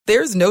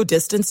There's no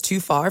distance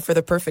too far for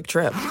the perfect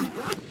trip.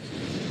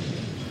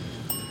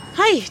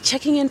 Hi,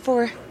 checking in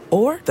for...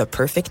 Or the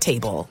perfect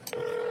table.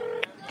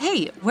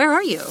 Hey, where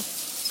are you?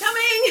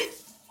 Coming!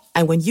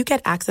 And when you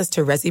get access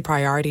to Resi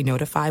Priority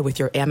Notify with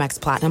your Amex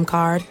Platinum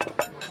card...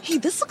 Hey,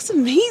 this looks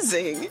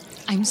amazing.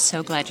 I'm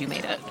so glad you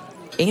made it.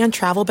 And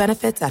travel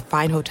benefits at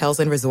fine hotels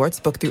and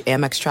resorts booked through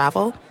Amex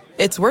Travel,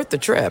 it's worth the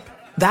trip.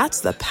 That's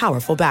the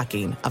powerful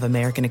backing of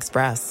American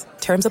Express.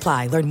 Terms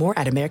apply. Learn more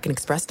at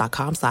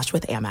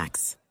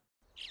americanexpress.com/withAmex.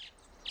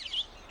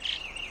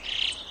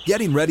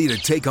 Getting ready to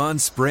take on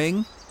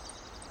spring?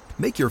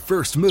 Make your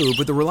first move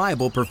with the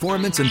reliable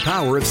performance and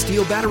power of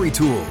Steel battery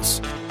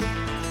tools.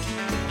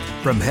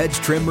 From hedge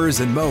trimmers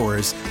and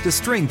mowers to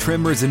string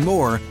trimmers and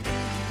more,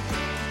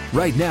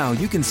 right now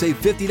you can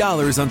save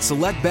 $50 on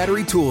select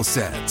battery tool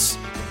sets.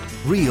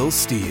 Real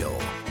Steel.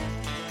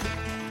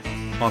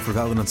 Offer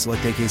valid on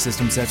select AK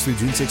system sets through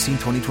June 16,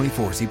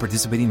 2024. See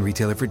participating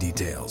retailer for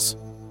details.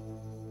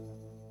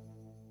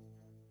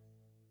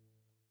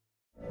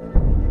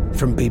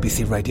 From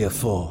BBC Radio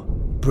 4,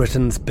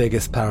 Britain's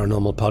biggest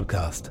paranormal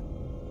podcast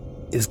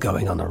is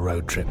going on a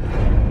road trip.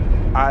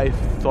 I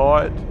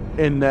thought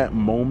in that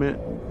moment,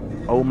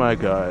 oh my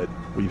God,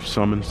 we've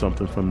summoned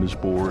something from this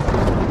board.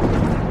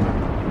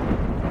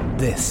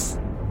 This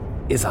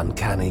is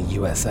Uncanny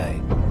USA.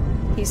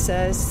 He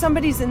says,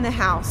 somebody's in the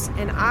house,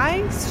 and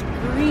I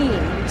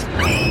screamed.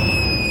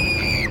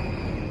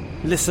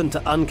 Listen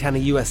to Uncanny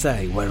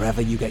USA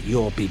wherever you get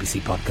your BBC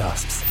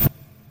podcasts,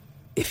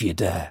 if you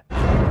dare.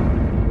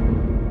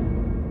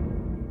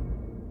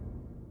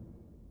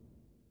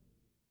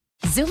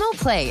 Xumo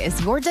Play is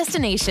your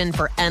destination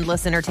for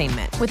endless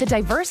entertainment. With a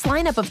diverse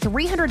lineup of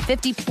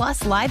 350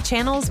 plus live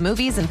channels,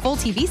 movies, and full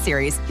TV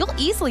series, you'll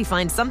easily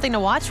find something to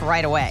watch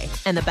right away.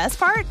 And the best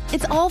part?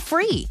 It's all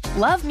free.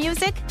 Love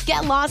music?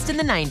 Get lost in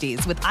the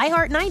 90s with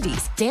iHeart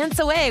 90s, dance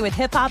away with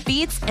hip-hop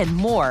beats, and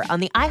more on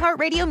the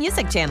iHeartRadio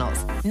music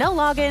channels. No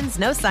logins,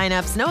 no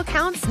signups, no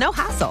accounts, no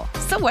hassle.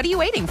 So what are you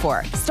waiting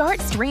for? Start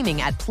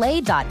streaming at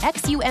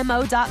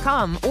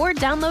play.xumo.com or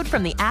download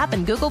from the app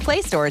and Google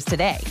Play stores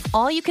today.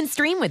 All you can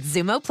stream with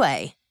Xumo Play.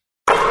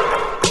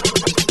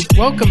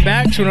 Welcome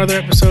back to another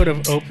episode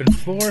of Open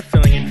Floor,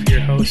 filling in for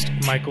your host,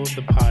 Michael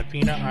the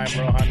Podvina. I'm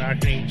Rohan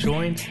Nakani,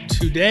 joined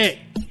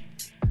today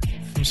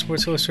from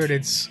Sports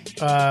Illustrated's,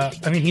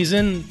 he's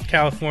in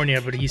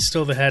California, but he's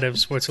still the head of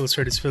Sports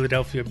Illustrated's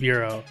Philadelphia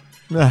Bureau.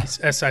 He's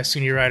SI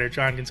senior writer,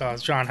 John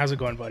Gonzalez. John, how's it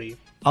going, buddy?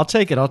 I'll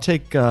take it. I'll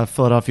take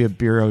Philadelphia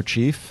Bureau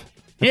Chief.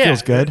 That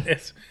feels good.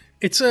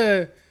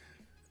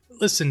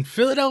 Listen,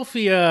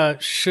 Philadelphia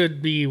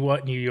should be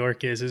what New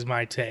York is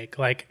my take.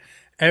 Like,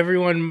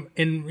 everyone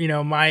in,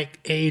 my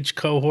age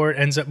cohort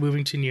ends up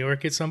moving to New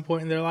York at some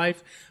point in their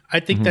life. I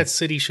think that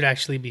city should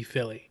actually be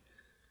Philly.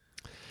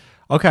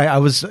 Okay, I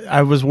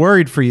was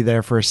worried for you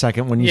there for a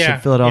second when you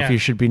said Philadelphia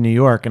should be New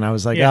York, and I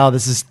was like, oh,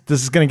 this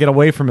is going to get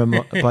away from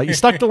him. But you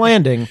stuck the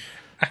landing.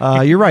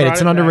 You're right.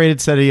 It's an underrated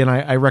city, and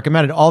I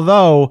recommend it.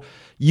 Although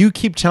you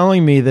keep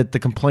telling me that the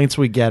complaints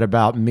we get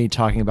about me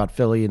talking about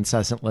Philly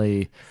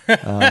incessantly,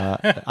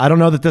 I don't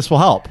know that this will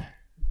help.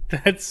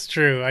 That's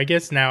true. I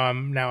guess now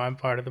I'm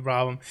part of the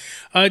problem.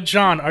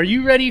 John, are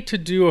you ready to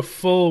do a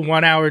full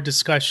 1 hour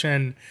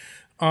discussion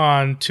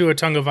on Tua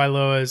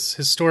Tagovailoa's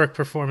historic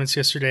performance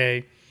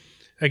yesterday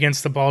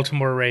against the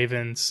Baltimore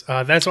Ravens?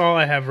 That's all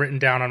I have written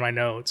down on my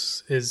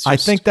notes. I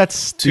think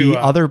that's the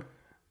other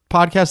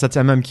podcast. That's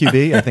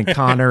MMQB. I think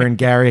Connor and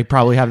Gary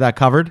probably have that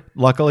covered,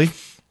 luckily.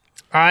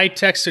 I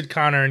texted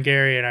Connor and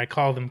Gary and I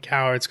called them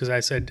cowards because I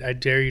said, I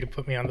dare you to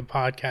put me on the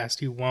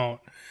podcast. You won't.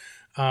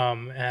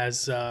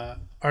 As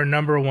our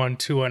number one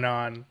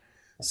Tuanon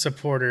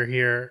supporter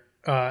here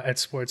at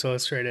Sports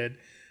Illustrated.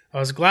 I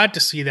was glad to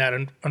see that.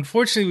 And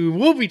unfortunately, we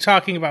will be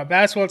talking about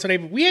basketball today,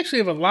 but we actually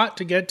have a lot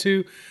to get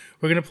to.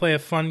 We're going to play a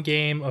fun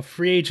game of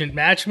free agent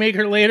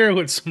matchmaker later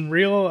with some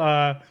real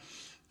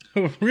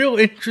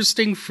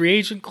interesting free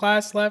agent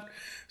class left.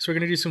 So we're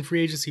going to do some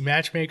free agency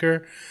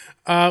matchmaker.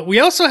 We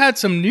also had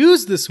some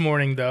news this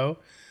morning, though.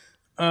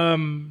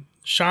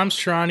 Shams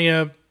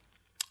Charania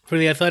for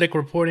The Athletic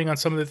reporting on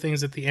some of the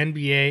things that the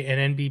NBA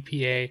and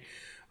NBPA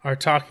are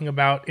talking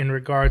about in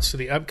regards to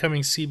the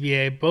upcoming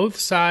CBA. Both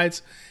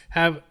sides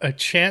have a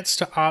chance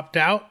to opt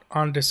out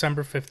on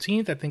December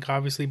 15th. I think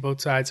obviously both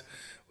sides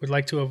would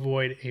like to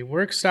avoid a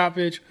work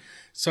stoppage.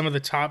 Some of the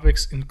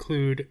topics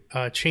include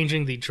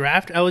changing the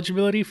draft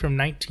eligibility from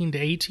 19 to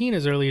 18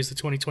 as early as the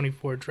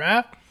 2024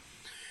 draft,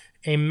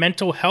 a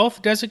mental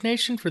health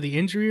designation for the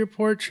injury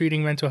report,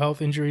 treating mental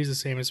health injuries the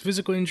same as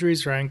physical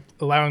injuries,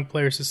 allowing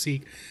players to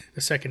seek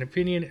a second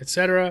opinion,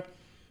 etc.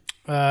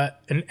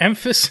 An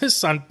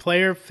emphasis on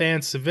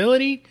player-fan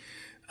civility.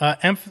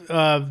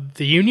 The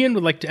union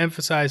would like to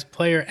emphasize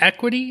player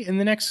equity in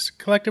the next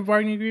collective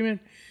bargaining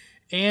agreement.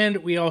 And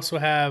we also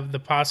have the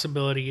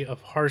possibility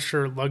of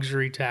harsher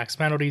luxury tax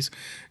penalties.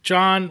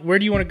 John, where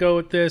do you want to go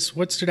with this?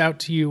 What stood out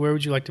to you? Where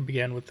would you like to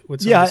begin with some of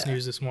this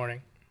news this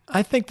morning?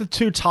 I think the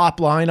two top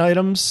line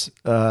items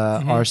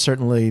are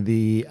certainly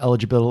the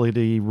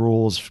eligibility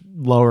rules,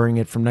 lowering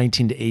it from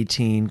 19 to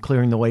 18,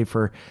 clearing the way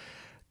for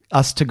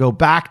us to go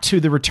back to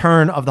the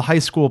return of the high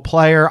school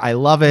player. I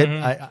love it.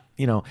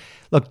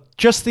 Look,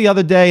 just the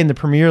other day in the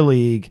Premier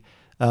League,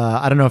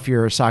 I don't know if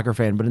you're a soccer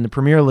fan, but in the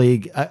Premier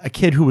League, a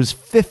kid who was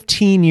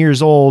 15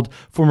 years old,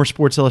 former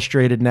Sports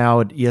Illustrated,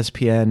 now at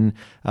ESPN,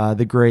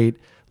 the great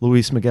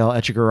Luis Miguel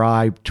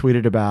Echegaray,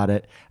 tweeted about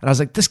it. And I was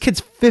like, this kid's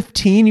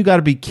 15? You got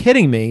to be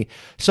kidding me.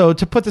 So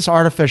to put this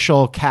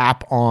artificial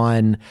cap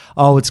on,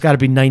 it's got to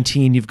be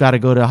 19, you've got to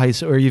go to high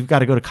school, or you've got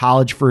to go to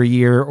college for a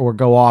year, or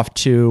go off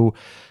to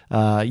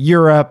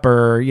Europe,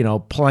 or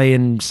play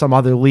in some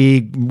other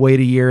league, wait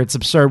a year. It's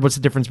absurd. What's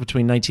the difference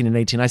between 19 and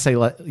 18? I say,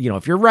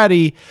 if you're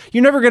ready,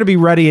 you're never going to be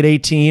ready at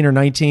 18 or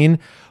 19,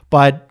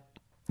 but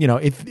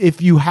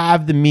if you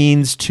have the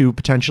means to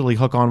potentially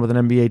hook on with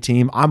an NBA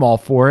team, I'm all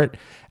for it.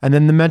 And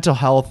then the mental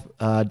health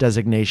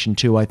designation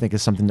too, I think,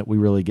 is something that we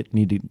really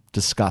need to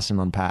discuss and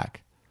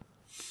unpack.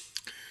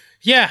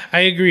 Yeah, I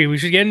agree. We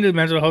should get into the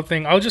mental health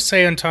thing. I'll just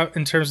say in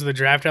terms of the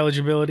draft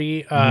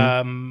eligibility,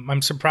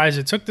 I'm surprised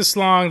it took this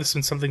long. This has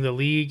been something the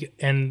league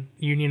and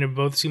union have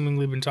both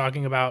seemingly been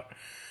talking about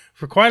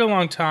for quite a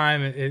long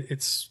time.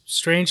 It's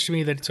strange to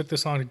me that it took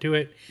this long to do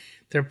it.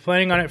 They're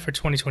planning on it for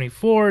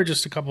 2024.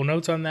 Just a couple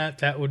notes on that.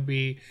 That would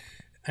be,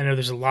 I know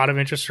there's a lot of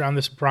interest around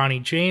this.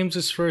 Bronny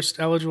James' first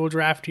eligible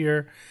draft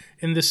year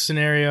in this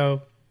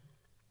scenario.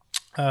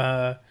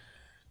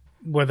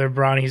 Whether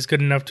Bronny's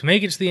good enough to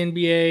make it to the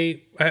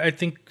NBA, I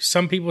think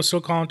some people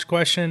still call into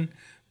question,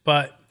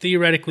 but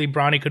theoretically,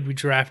 Bronny could be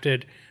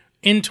drafted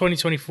in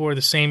 2024,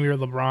 the same year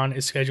LeBron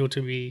is scheduled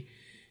to be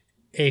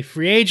a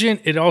free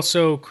agent. It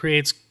also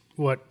creates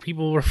what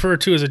people refer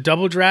to as a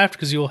double draft,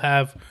 because you'll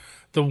have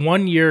the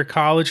 1-year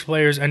college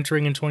players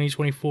entering in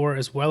 2024,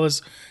 as well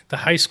as the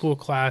high school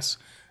class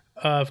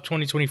of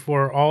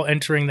 2024, all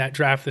entering that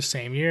draft the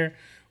same year,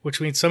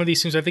 which means some of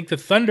these teams, I think the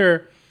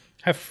Thunder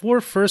have 4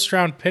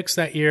 first-round picks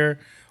that year.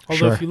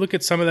 Although if you look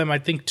at some of them, I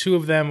think 2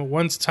 of them,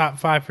 one's top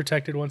 5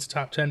 protected, one's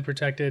top 10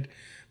 protected.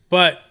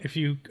 But if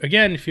you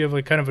have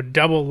like kind of a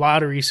double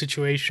lottery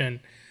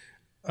situation,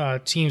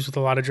 teams with a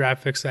lot of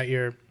draft picks that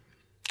year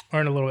are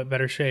in a little bit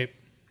better shape.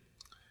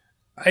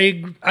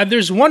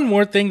 There's one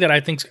more thing that I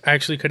think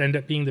actually could end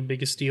up being the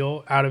biggest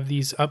deal out of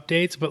these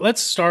updates, but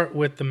let's start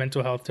with the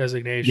mental health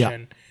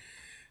designation.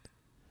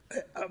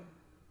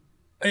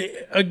 Yeah.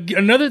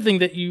 Another thing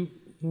that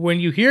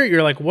when you hear it,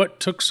 you're like, what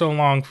took so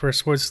long for a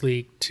sports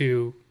league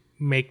to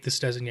make this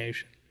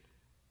designation?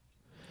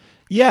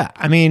 Yeah,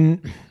 I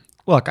mean,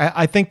 look,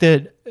 I think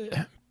that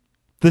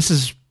this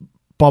is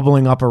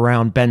bubbling up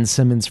around Ben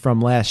Simmons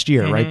from last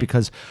year, right?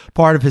 Because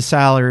part of his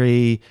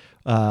salary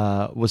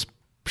was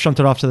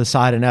shunted off to the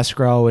side in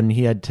escrow, and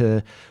he had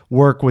to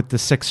work with the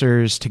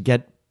Sixers to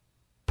get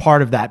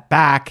part of that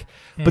back.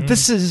 But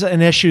this is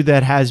an issue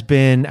that has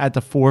been at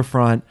the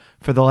forefront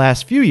for the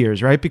last few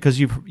years, right? Because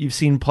you've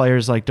seen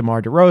players like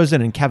DeMar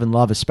DeRozan and Kevin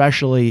Love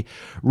especially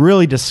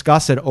really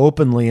discuss it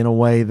openly in a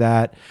way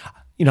that,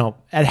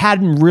 it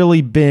hadn't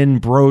really been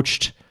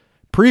broached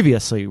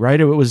previously, right?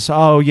 It was,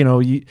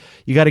 you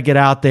got to get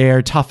out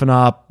there, toughen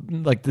up,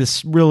 like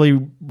this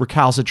really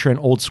recalcitrant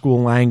old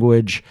school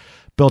language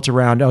built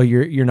around,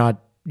 you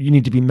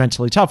need to be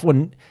mentally tough,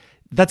 when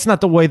that's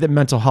not the way that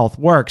mental health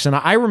works. And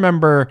I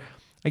remember,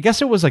 I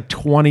guess it was like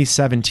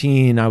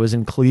 2017, I was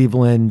in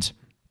Cleveland,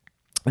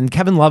 and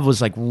Kevin Love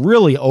was like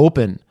really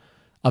open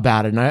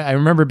about it. And I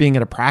remember being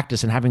at a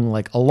practice and having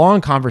like a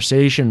long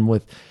conversation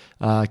with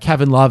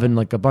Kevin Love and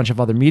like a bunch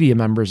of other media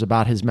members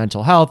about his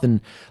mental health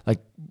and like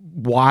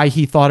why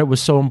he thought it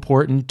was so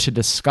important to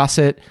discuss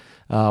it,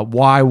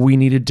 why we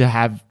needed to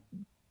have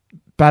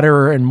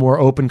better and more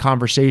open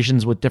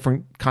conversations with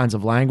different kinds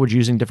of language,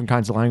 using different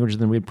kinds of language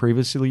than we had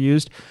previously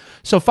used.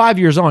 So 5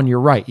 years on, you're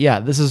right. Yeah,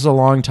 this is a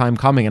long time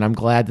coming, and I'm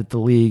glad that the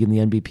league and the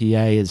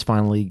NBPA is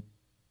finally,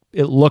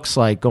 it looks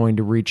like, going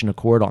to reach an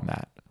accord on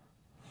that.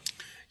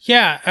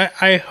 Yeah,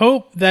 I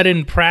hope that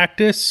in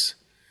practice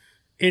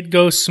it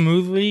goes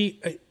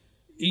smoothly.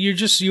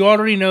 You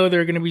already know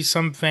there are going to be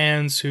some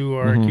fans who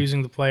are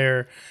accusing the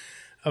player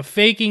of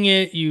faking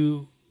it.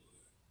 You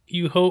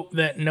hope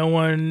that no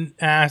one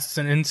asks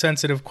an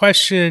insensitive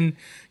question.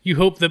 You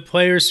hope that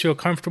players feel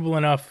comfortable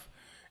enough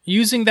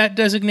using that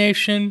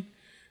designation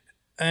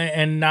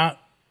and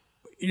not,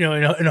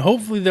 and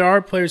hopefully there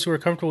are players who are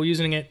comfortable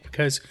using it,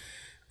 because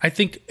I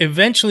think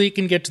eventually it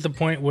can get to the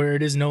point where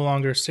it is no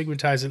longer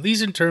stigmatized, at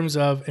least in terms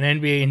of an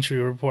NBA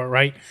injury report,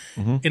 right?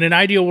 In an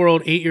ideal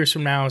world, 8 years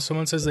from now, if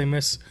someone says they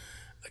miss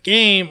a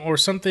game or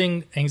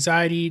something,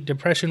 anxiety,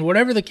 depression,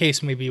 whatever the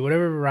case may be,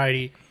 whatever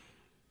variety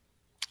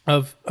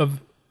of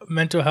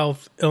mental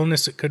health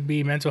illness it could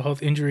be, mental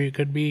health injury it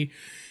could be,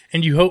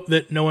 and you hope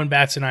that no one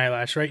bats an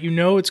eyelash, right?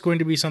 It's going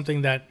to be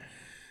something that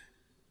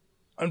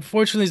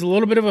unfortunately is a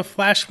little bit of a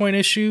flashpoint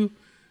issue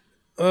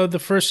the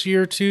first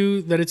year or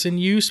two that it's in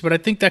use, but I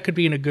think that could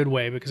be in a good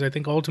way, because I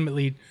think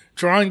ultimately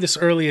drawing this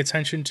early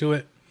attention to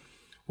it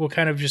will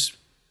kind of just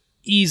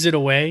ease it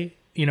away,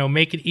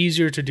 make it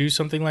easier to do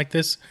something like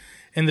this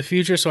in the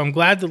future. So I'm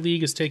glad the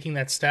league is taking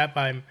that step.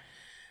 I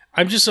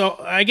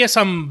guess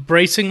I'm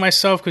bracing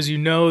myself, because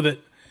that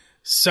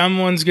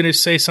someone's going to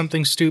say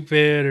something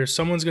stupid or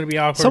someone's going to be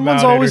awkward.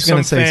 Someone's about always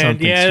going to say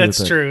something Yeah,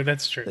 stupid.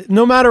 That's true.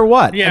 No matter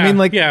what. Yeah, I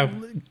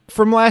mean,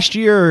 from last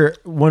year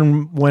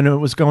when it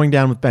was going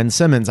down with Ben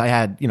Simmons, I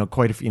had,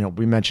 quite a few,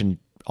 we mentioned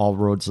all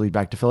roads lead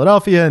back to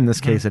Philadelphia. In this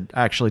case, it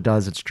actually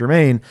does. It's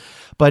Jermaine.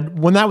 But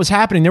when that was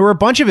happening, there were a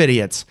bunch of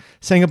idiots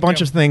saying a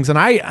bunch of things.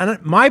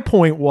 And my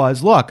point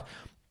was, look,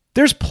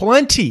 there's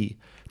plenty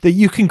that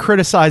you can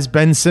criticize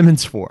Ben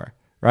Simmons for,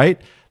 right?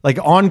 Like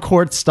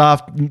on-court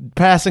stuff,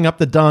 passing up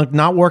the dunk,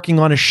 not working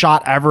on a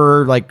shot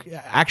ever, like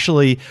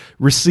actually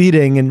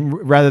receding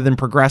and rather than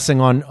progressing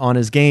on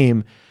his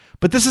game.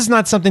 But this is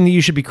not something that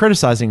you should be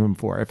criticizing him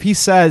for. If he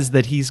says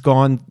that he's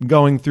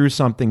going through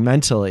something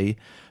mentally,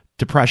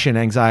 depression,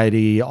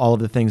 anxiety, all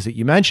of the things that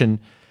you mentioned,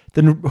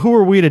 then who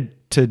are we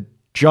to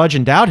judge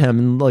and doubt him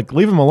and like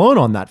leave him alone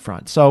on that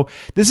front? So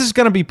this is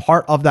going to be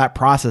part of that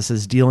process,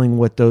 is dealing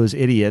with those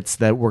idiots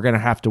that we're going to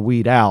have to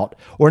weed out,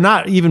 or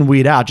not even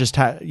weed out, just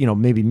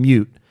maybe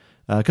mute,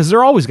 because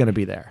they're always going to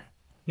be there.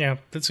 Yeah,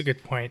 that's a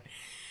good point.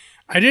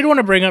 I did want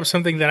to bring up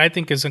something that I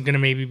think is going to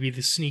maybe be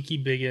the sneaky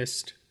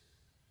biggest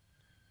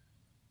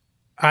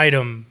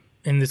item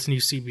in this new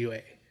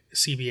CBA,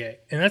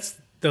 and that's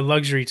the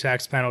luxury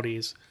tax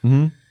penalties.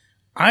 Mm-hmm.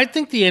 I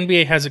think the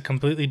NBA has it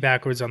completely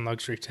backwards on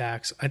luxury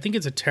tax. I think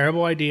it's a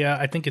terrible idea.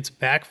 I think it's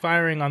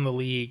backfiring on the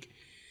league.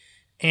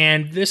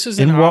 And this is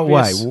in what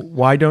way?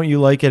 Why don't you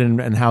like it,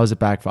 and how is it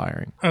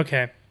backfiring?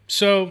 Okay,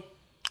 so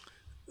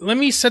let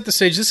me set the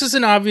stage. This is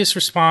an obvious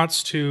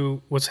response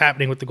to what's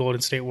happening with the Golden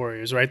State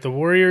Warriors, right? The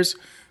Warriors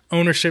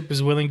ownership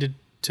is willing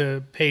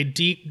to pay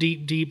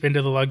deep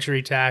into the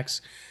luxury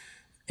tax.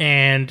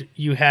 And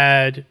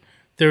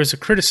there was a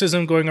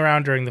criticism going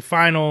around during the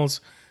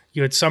finals.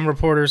 You had some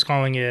reporters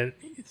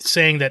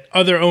saying that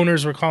other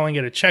owners were calling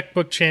it a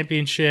checkbook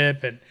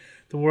championship and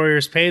the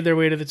Warriors paid their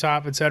way to the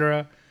top,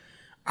 etc.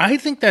 I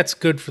think that's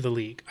good for the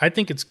league. I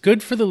think it's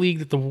good for the league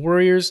that the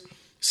Warriors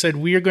said,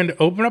 we are going to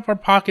open up our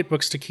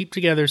pocketbooks to keep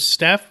together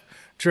Steph,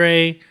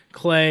 Dre,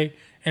 Clay,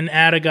 and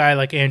add a guy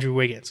like Andrew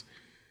Wiggins.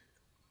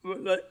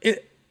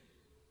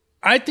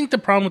 I think the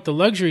problem with the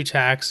luxury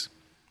tax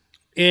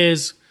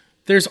is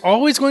there's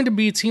always going to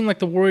be a team like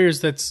the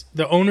Warriors that's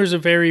the owners are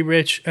very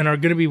rich and are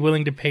going to be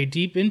willing to pay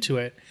deep into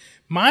it.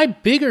 My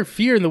bigger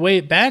fear in the way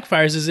it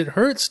backfires is it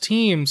hurts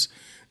teams,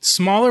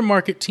 smaller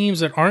market teams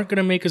that aren't going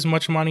to make as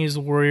much money as the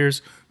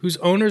Warriors, whose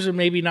owners are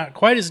maybe not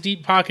quite as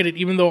deep pocketed,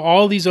 even though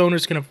all these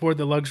owners can afford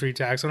the luxury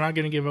tax. I'm not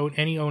going to give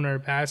any owner a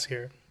pass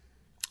here.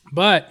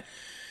 But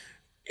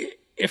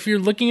if you're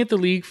looking at the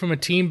league from a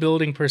team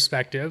building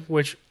perspective,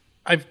 which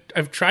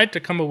I've tried to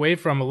come away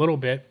from a little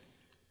bit,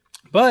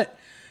 but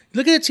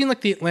look at a team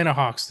like the Atlanta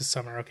Hawks this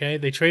summer, okay?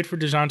 They trade for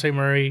DeJounte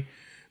Murray.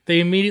 They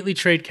immediately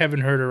trade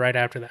Kevin Huerter right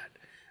after that.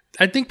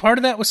 I think part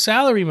of that was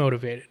salary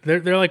motivated.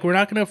 They're like, we're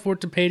not going to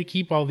afford to pay to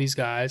keep all these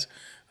guys.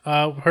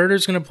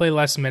 Huerter's going to play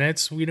less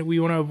minutes. We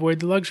want to avoid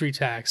the luxury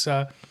tax.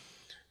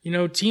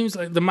 Teams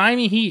like the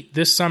Miami Heat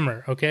this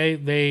summer, okay?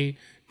 They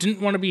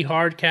didn't want to be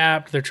hard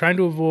capped. They're trying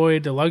to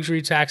avoid the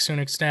luxury tax to an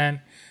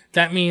extent.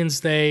 That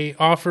means they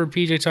offer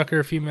PJ Tucker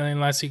a few million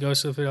less. He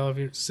goes to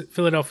the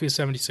Philadelphia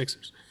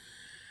 76ers.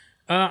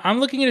 I'm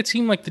looking at a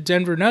team like the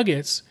Denver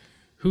Nuggets,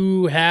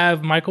 who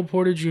have Michael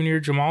Porter Jr.,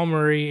 Jamal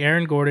Murray,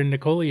 Aaron Gordon,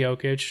 Nikola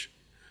Jokic.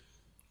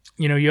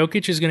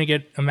 Jokic is going to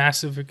get a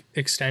massive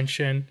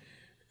extension,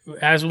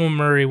 as will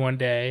Murray one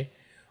day.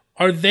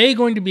 Are they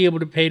going to be able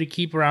to pay to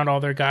keep around all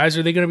their guys?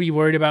 Are they going to be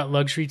worried about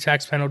luxury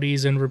tax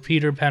penalties and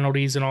repeater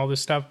penalties and all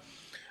this stuff?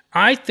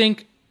 I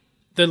think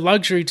the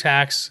luxury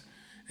tax,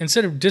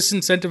 instead of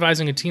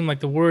disincentivizing a team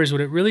like the Warriors,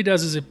 what it really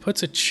does is it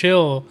puts a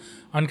chill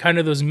on kind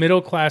of those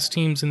middle-class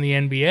teams in the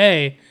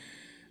NBA.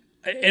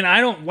 And I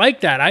don't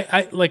like that.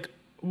 I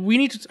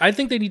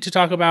think they need to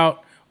talk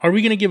about, are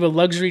we going to give a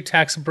luxury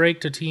tax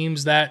break to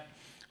teams that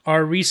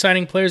are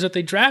re-signing players that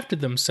they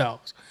drafted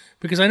themselves?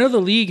 Because I know the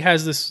league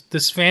has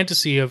this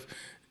fantasy of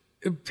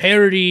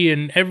parity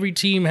and every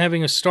team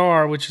having a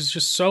star, which is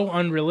just so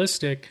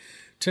unrealistic.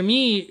 To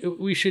me,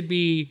 we should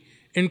be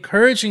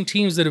encouraging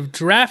teams that have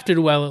drafted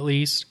well, at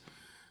least.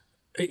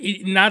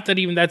 Not that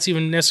that's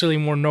even necessarily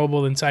more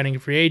noble than signing a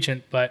free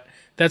agent, but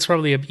that's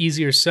probably an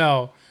easier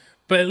sell.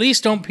 But at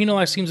least don't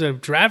penalize teams that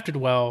have drafted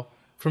well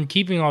from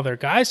keeping all their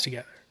guys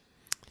together.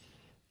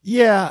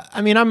 Yeah,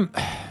 I mean,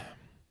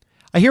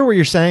 I hear what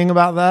you're saying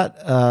about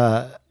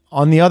that.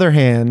 On the other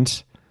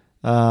hand,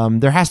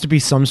 there has to be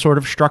some sort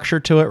of structure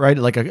to it, right?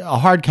 Like a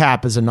hard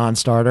cap is a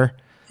non-starter.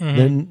 Mm-hmm.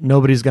 Then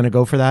nobody's going to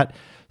go for that.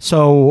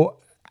 So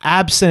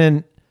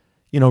absent,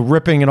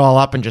 ripping it all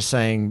up and just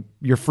saying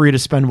you're free to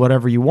spend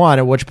whatever you want,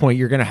 at which point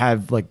you're going to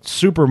have like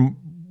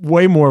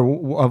way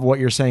more of what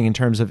you're saying in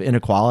terms of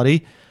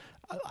inequality.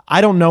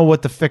 I don't know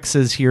what the fix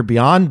is here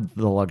beyond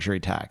the luxury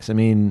tax. I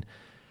mean,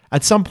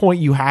 at some point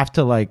you have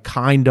to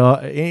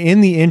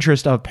in the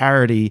interest of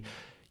parity,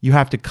 you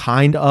have to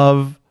kind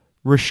of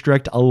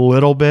restrict a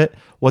little bit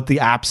what the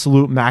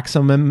absolute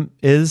maximum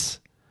is.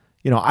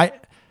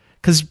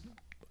 Because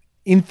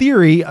in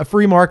theory, a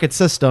free market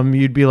system,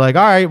 you'd be like,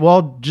 all right,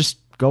 well, just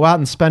go out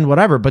and spend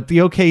whatever. But the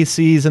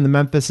OKCs and the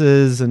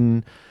Memphises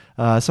and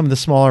some of the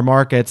smaller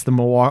markets, the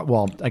Milwaukee,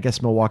 well, I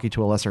guess Milwaukee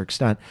to a lesser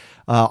extent,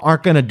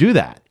 aren't going to do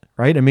that,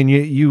 right? I mean,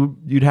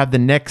 you'd have the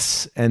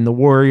Knicks and the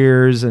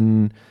Warriors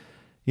and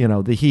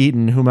the Heat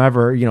and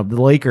whomever,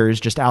 the Lakers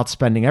just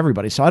outspending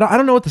everybody. So I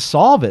don't know what the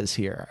solve is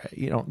here.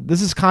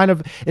 This is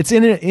it's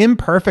in an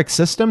imperfect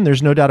system.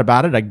 There's no doubt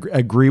about it. I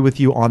agree with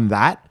you on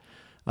that.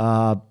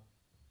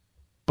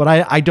 But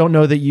I don't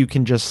know that you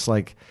can just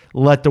like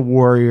let the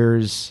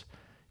Warriors,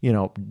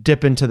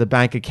 dip into the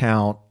bank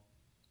account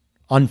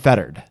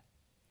unfettered.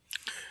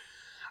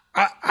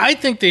 I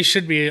think they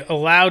should be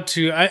allowed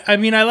to. I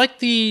mean, I like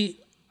the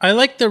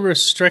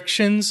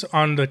restrictions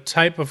on the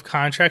type of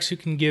contracts you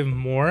can give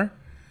more.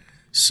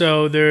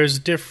 So there's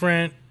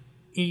different,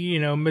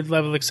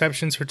 mid-level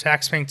exceptions for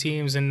tax-paying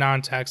teams and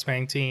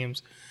non-tax-paying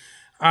teams.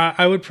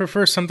 I would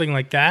prefer something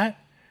like that.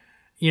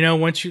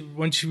 Once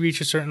you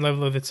reach a certain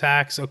level of the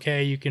tax,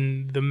 okay,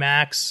 the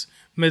max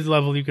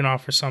mid-level you can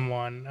offer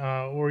someone,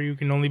 or you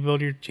can only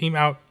build your team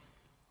out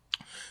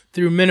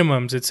through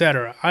minimums,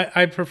 etc.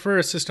 I prefer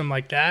a system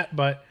like that,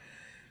 but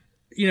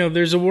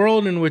there's a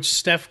world in which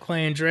Steph,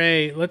 Clay, and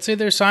Dre, let's say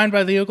they're signed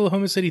by the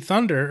Oklahoma City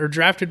Thunder or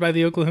drafted by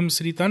the Oklahoma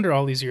City Thunder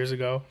all these years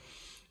ago.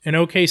 And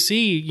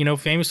OKC,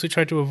 famously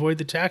tried to avoid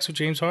the tax with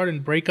James Harden,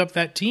 break up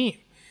that team.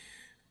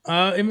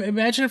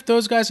 Imagine if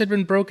those guys had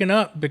been broken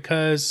up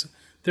because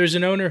there's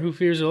an owner who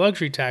fears a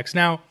luxury tax.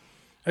 Now,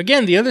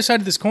 again, the other side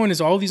of this coin is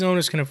all these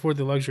owners can afford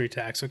the luxury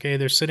tax, okay?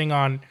 They're sitting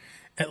on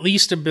at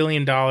least $1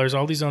 billion.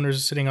 All these owners are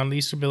sitting on at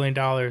least $1 billion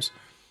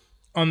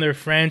on their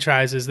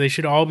franchises. They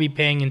should all be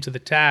paying into the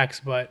tax,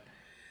 but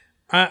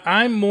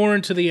I'm more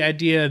into the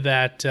idea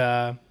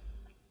that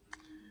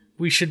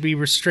we should be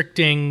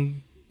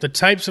restricting the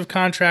types of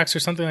contracts or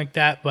something like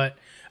that, but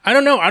I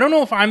don't know. I don't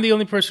know if I'm the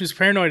only person who's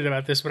paranoid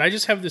about this, but I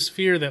just have this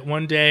fear that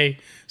one day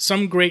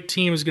some great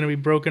team is going to be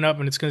broken up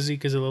and it's going to be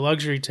because of the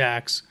luxury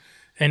tax.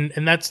 And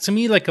that's, to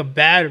me, like a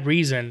bad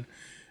reason.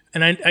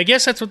 And I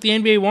guess that's what the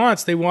NBA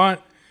wants. They want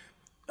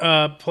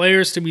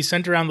players to be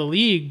sent around the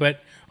league,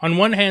 but on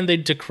one hand, they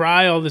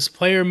decry all this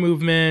player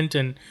movement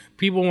and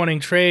people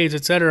wanting trades,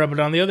 etc. But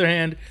on the other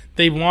hand,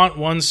 they want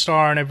one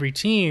star on every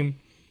team.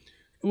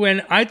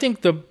 When I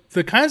think the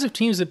kinds of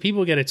teams that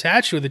people get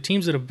attached to are the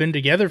teams that have been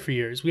together for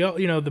years. We all,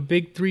 the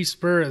big three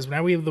Spurs.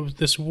 Now we have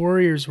this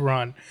Warriors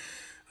run.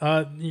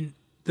 The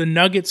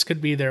Nuggets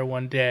could be there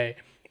one day.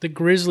 The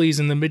Grizzlies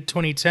in the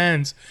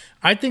mid-2010s.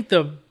 I think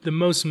the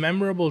most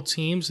memorable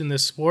teams in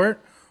this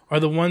sport are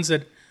the ones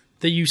that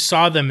you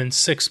saw them in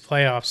 6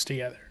 playoffs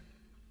together.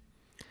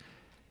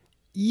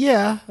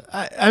 Yeah,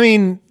 I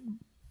mean,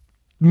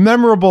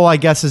 memorable, I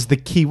guess, is the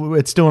key.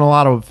 It's doing a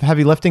lot of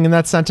heavy lifting in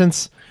that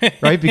sentence,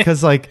 right?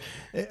 Because,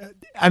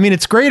 I mean,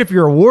 it's great if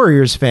you're a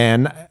Warriors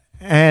fan,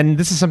 and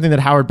this is something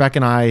that Howard Beck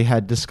and I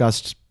had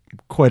discussed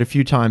quite a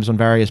few times on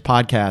various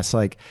podcasts.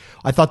 Like,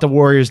 I thought the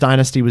Warriors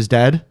dynasty was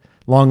dead.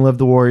 Long live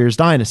the Warriors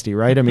dynasty,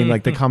 right? I mean,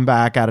 like, they come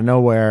back out of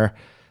nowhere,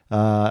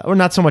 or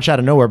not so much out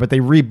of nowhere, but they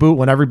reboot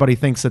when everybody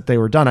thinks that they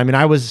were done. I mean,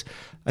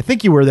 I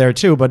think you were there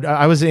too, but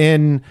I was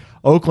in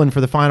Oakland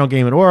for the final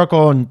game at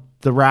Oracle, and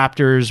the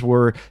Raptors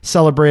were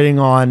celebrating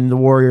on the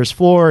Warriors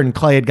floor, and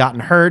Clay had gotten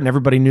hurt, and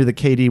everybody knew that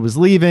KD was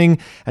leaving,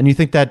 and you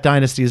think that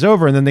dynasty is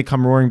over, and then they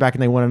come roaring back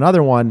and they win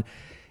another one.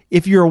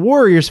 If you're a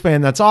Warriors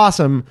fan, that's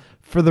awesome.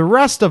 For the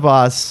rest of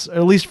us,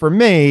 at least for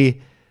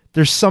me,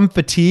 there's some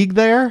fatigue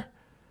there.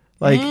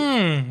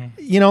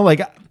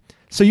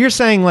 So you're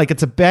saying like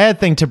it's a bad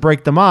thing to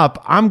break them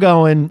up. I'm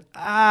going,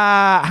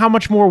 how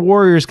much more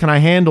Warriors can I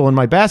handle in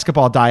my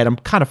basketball diet? I'm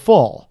kind of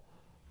full.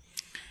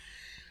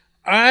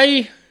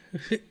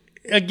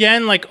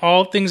 Again, like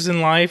all things in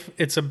life,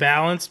 it's a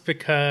balance,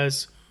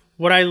 because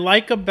what I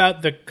like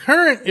about the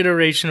current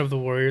iteration of the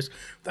Warriors,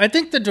 I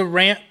think the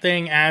Durant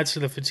thing adds to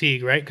the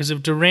fatigue, right? Because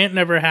if Durant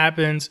never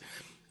happens,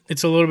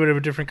 it's a little bit of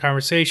a different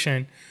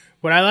conversation.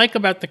 What I like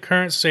about the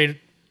current state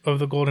of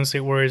the Golden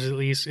State Warriors, at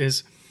least,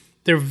 is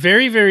they're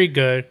very, very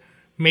good.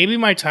 Maybe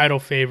my title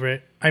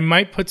favorite. I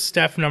might put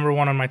Steph number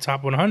 1 on my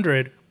top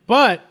 100,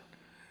 but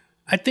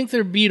I think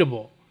they're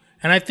beatable.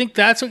 And I think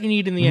that's what you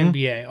need in the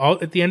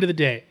NBA. At the end of the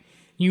day,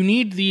 you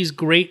need these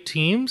great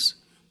teams,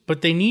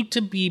 but they need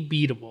to be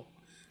beatable.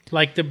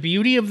 Like, the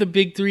beauty of the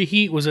Big Three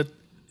Heat was that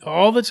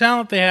all the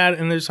talent they had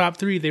in their top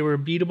 3, they were a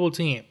beatable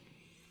team.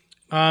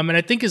 And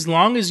I think as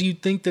long as you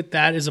think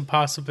that is a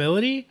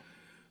possibility,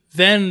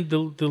 then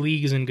the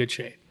league is in good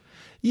shape.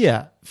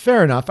 Yeah,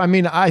 fair enough. I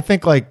mean, I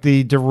think like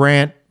the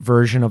Durant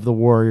version of the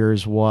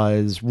Warriors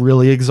was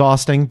really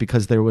exhausting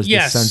because there was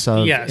this sense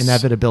of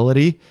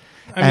inevitability.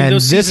 I mean,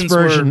 those this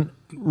version,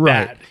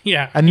 right? Bad.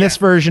 Yeah, and this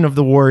version of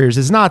the Warriors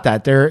is not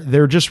that.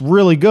 They're just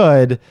really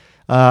good,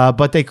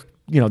 but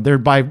they're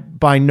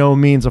by no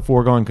means a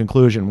foregone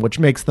conclusion, which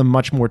makes them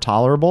much more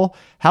tolerable.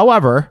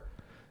 However,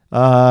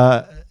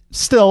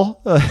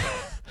 still,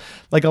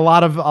 like a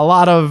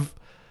lot of.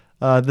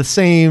 The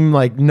same,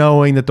 like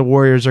knowing that the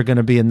Warriors are going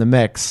to be in the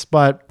mix,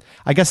 but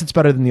I guess it's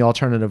better than the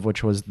alternative,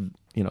 which was,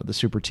 the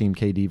Super Team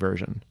KD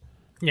version.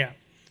 Yeah.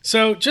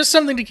 So just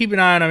something to keep an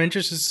eye on. I'm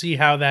interested to see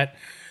how that.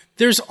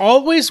 There's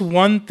always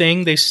one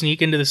thing they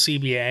sneak into the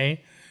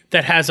CBA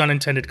that has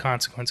unintended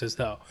consequences,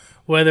 though.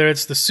 Whether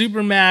it's the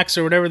Supermax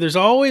or whatever, there's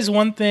always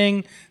one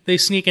thing they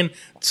sneak in.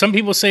 Some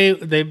people say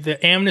the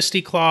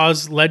amnesty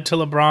clause led to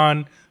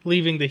LeBron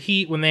leaving the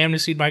Heat when they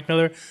amnestied Mike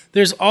Miller.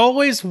 There's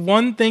always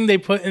one thing they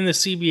put in the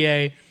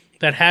CBA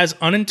that has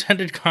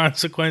unintended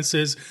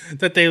consequences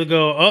that they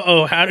go,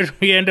 uh-oh, how did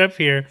we end up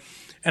here?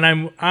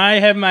 And I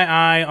have my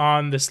eye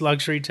on this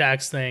luxury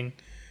tax thing.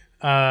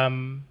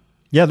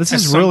 Yeah, this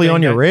is really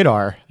on your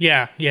radar.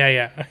 Yeah.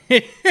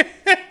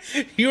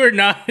 You are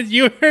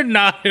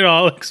not at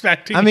all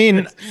expecting. I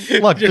mean,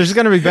 look, there's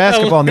going to be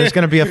basketball and there's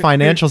going to be a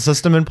financial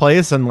system in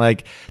place, and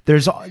like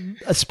there's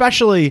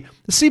especially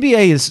the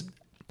CBA is.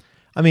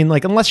 I mean,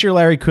 like unless you're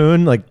Larry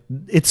Kuhn, like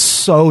it's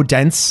so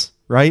dense,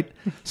 right?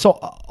 So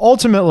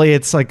ultimately,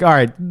 it's like, all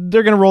right,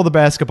 they're going to roll the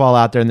basketball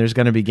out there, and there's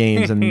going to be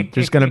games, and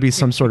there's going to be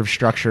some sort of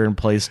structure in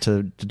place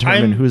to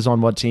determine who's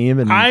on what team.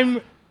 And I'm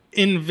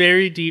in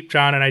very deep,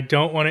 John, and I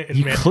don't want to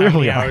admit how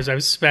many hours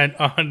I've spent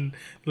on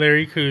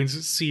Larry Kuhn's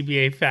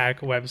CBA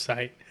FAQ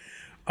website.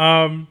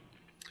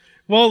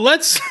 Well,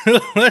 let's.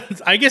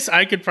 I guess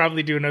I could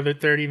probably do another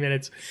 30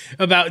 minutes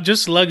about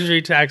just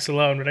luxury tax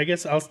alone, but I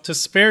guess to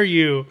spare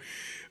you.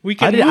 We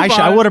can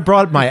I would have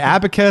brought my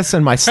abacus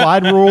and my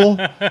slide rule.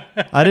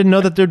 I didn't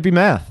know that there'd be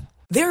math.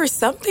 There are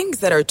some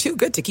things that are too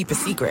good to keep a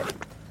secret.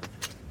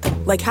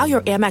 Like how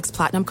your Amex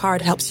Platinum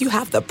card helps you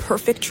have the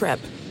perfect trip.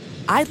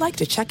 I'd like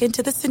to check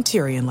into the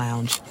Centurion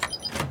Lounge.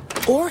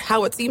 Or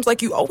how it seems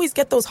like you always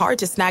get those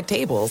hard-to-snag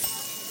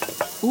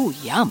tables. Ooh,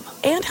 yum.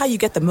 And how you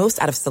get the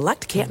most out of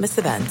select can't-miss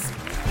events.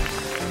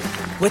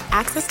 With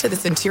access to the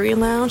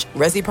Centurion Lounge,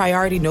 Resi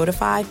Priority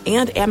Notified,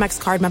 and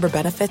Amex card member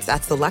benefits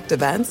at select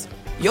events,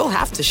 you'll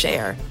have to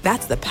share.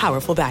 That's the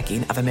powerful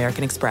backing of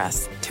American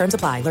Express. Terms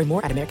apply. Learn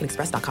more at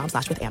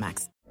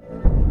americanexpress.com/withAmex.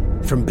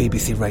 From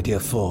BBC Radio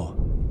 4,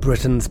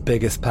 Britain's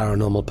biggest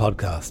paranormal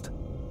podcast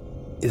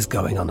is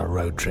going on a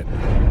road trip.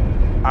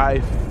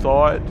 I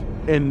thought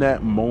in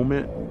that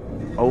moment,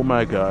 oh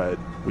my God,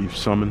 we've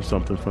summoned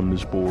something from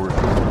this board.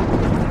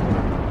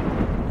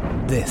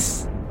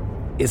 This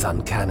is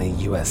Uncanny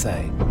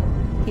USA.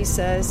 He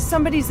says,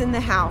 somebody's in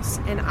the house,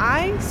 and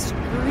I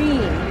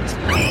screamed.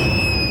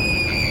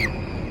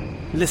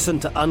 Listen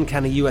to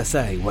Uncanny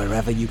USA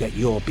wherever you get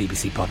your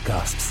BBC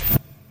podcasts,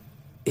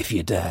 if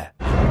you dare.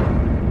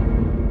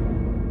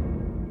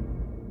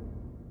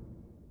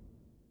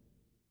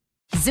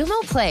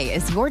 Xumo Play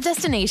is your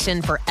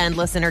destination for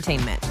endless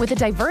entertainment. With a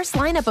diverse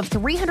lineup of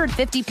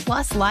 350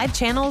 plus live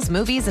channels,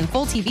 movies, and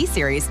full TV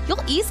series,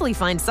 you'll easily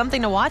find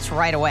something to watch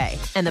right away.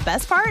 And the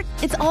best part?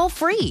 It's all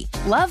free.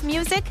 Love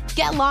music?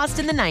 Get lost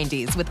in the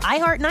 90s with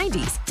iHeart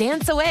 90s,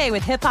 dance away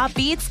with hip-hop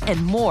beats,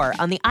 and more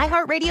on the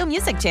iHeartRadio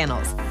music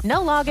channels. No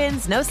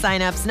logins, no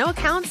signups, no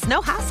accounts,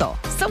 no hassle.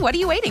 So what are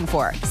you waiting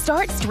for?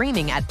 Start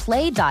streaming at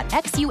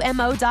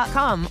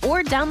play.xumo.com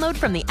or download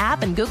from the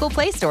app and Google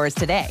Play stores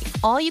today.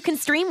 All you can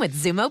stream with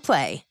Xumo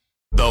Play.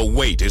 The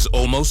wait is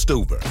almost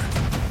over.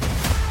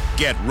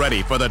 Get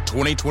ready for the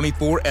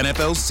 2024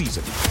 NFL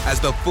season as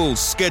the full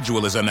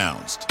schedule is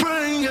announced.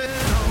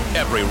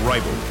 Every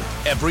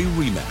rivalry, every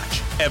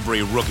rematch,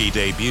 every rookie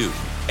debut,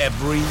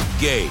 every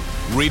game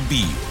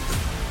revealed.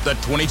 The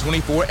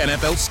 2024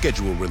 NFL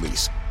schedule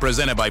release,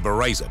 presented by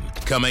Verizon,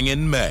 coming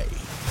in May.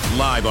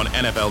 Live on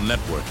NFL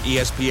Network,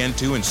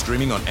 ESPN2, and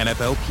streaming on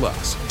NFL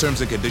Plus.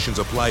 Terms and conditions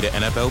apply to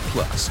NFL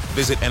Plus.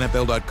 Visit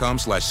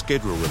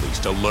NFL.com/schedule release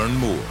to learn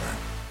more.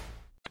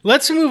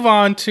 Let's move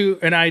on to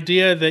an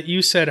idea that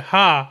you said,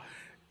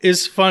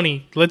 is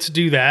funny. Let's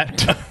do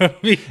that.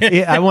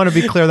 I want to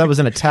be clear, that was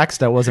in a text.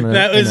 That wasn't in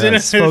a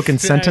spoken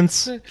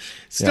sentence.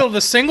 Still,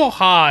 the single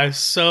is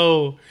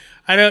so...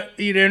 I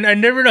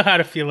never know how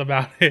to feel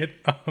about it.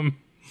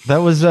 That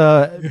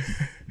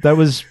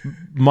was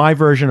my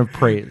version of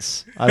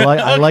praise.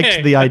 I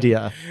liked the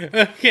idea.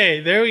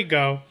 Okay, there we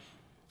go.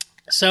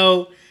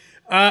 So,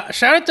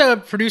 shout out to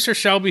producer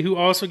Shelby, who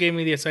also gave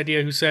me this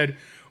idea, who said,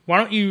 why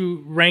don't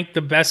you rank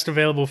the best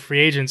available free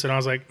agents? And I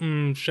was like,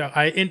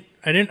 I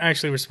didn't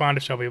actually respond to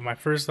Shelby, but my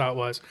first thought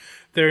was,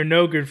 there are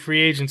no good free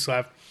agents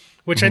left,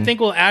 which I think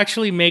will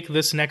actually make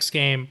this next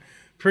game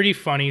pretty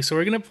funny. So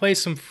we're going to play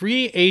some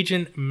free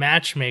agent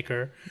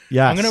matchmaker.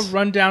 Yes. I'm going to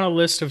run down a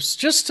list of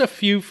just a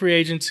few free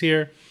agents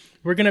here.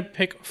 We're going to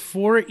pick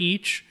 4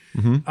 each.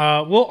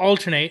 We'll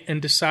alternate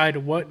and decide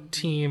what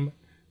team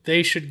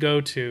they should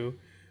go to.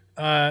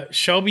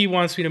 Shelby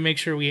wants me to make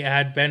sure we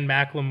add Ben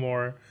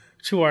McLemore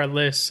to our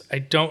list. I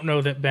don't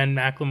know that Ben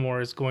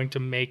McLemore is going to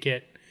make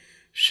it,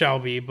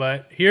 Shelby,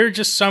 but here are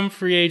just some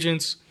free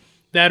agents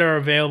that are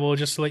available,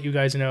 just to let you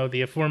guys know.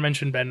 The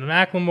aforementioned Ben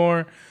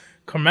McLemore,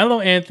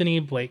 Carmelo Anthony,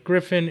 Blake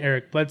Griffin,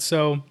 Eric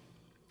Bledsoe,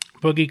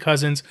 Boogie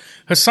Cousins,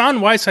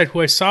 Hassan Whiteside,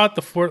 who I saw at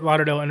the Fort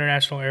Lauderdale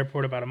International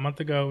Airport about a month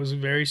ago. It was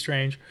very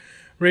strange.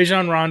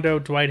 Rajon Rondo,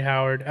 Dwight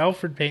Howard,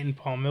 Alfred Payton,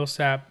 Paul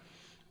Millsap,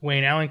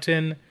 Wayne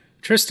Ellington,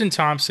 Tristan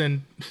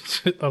Thompson,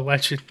 a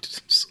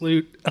legend,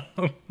 salute,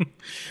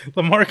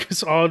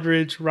 LaMarcus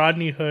Aldridge,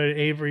 Rodney Hood,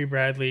 Avery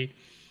Bradley,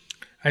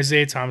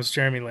 Isaiah Thomas,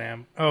 Jeremy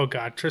Lamb. Oh,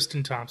 God,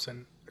 Tristan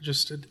Thompson.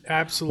 Just an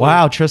absolute...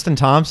 Wow, Tristan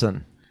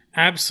Thompson.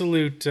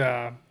 Absolute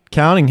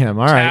Counting him.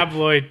 All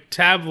right.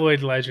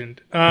 Tabloid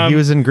legend. He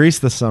was in Greece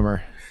this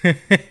summer.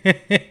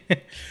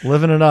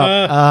 Living it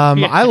up.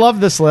 Yeah. I love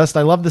this list.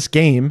 I love this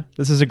game.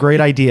 This is a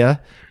great idea.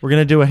 We're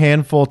going to do a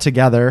handful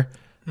together.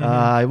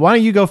 Why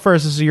don't you go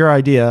first? This is your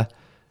idea.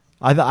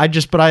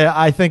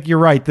 I think you're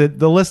right.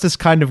 The list is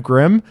kind of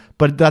grim,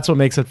 but that's what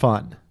makes it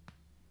fun.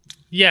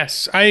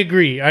 Yes, I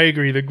agree.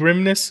 The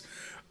grimness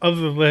of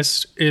the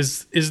list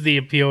is the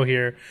appeal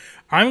here.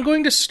 I'm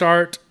going to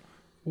start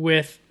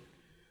with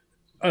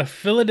a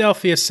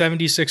Philadelphia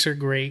 76er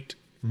great,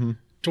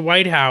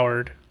 Dwight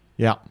Howard.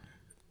 Yeah.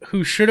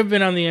 Who should have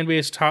been on the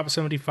NBA's top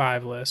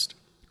 75 list.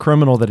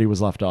 Criminal that he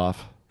was left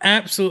off.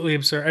 Absolutely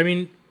absurd. I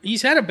mean,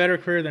 he's had a better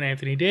career than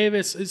Anthony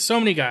Davis. It's so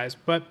many guys,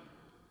 but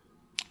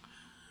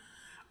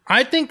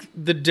I think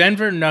the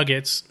Denver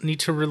Nuggets need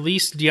to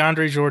release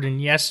DeAndre Jordan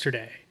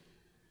yesterday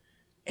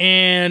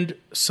and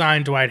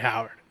sign Dwight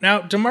Howard.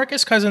 Now,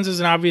 DeMarcus Cousins is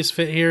an obvious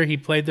fit here. He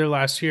played there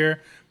last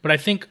year, but I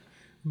think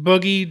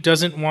Boogie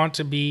doesn't want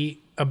to be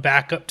a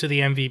backup to the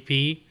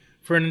MVP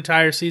for an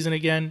entire season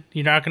again.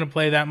 You're not going to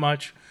play that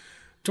much.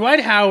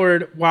 Dwight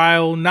Howard,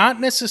 while not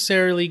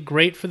necessarily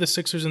great for the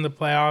Sixers in the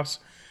playoffs,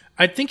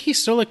 I think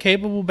he's still a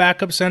capable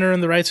backup center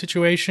in the right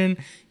situation.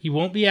 He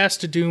won't be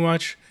asked to do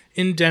much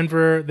in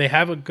Denver. They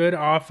have a good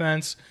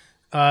offense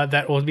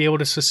that will be able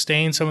to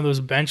sustain some of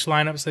those bench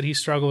lineups that he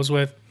struggles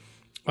with,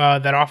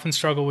 that often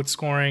struggle with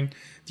scoring.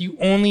 You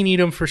only need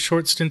him for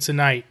short stints a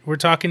night. We're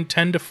talking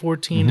 10 to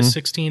 14 to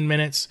 16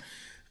 minutes.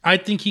 I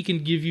think he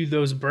can give you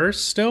those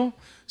bursts still.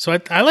 So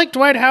I like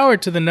Dwight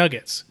Howard to the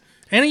Nuggets.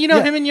 And,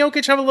 him and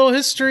Jokic have a little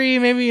history.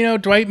 Maybe,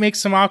 Dwight makes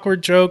some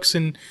awkward jokes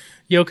and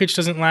Jokic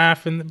doesn't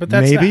laugh. But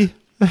that's maybe.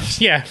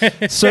 Yeah.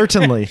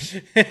 Certainly.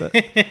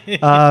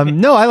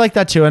 No, I like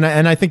that too. And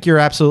I think you're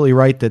absolutely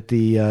right that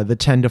the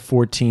 10 to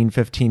 14,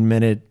 15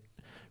 minute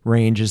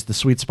range is the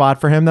sweet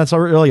spot for him. That's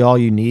really all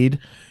you need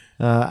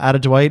out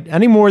of Dwight.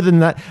 Any more than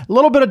that, a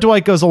little bit of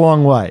Dwight goes a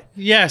long way.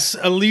 Yes.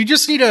 You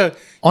just need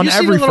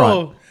every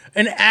front.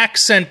 An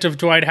accent of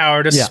Dwight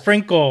Howard, a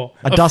sprinkle,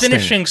 a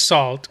finishing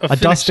salt. A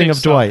dusting of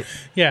Dwight.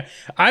 Yeah.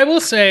 I will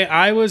say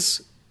I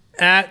was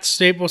at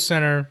Staples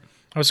Center.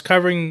 I was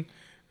covering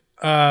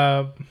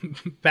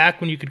back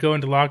when you could go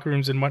into locker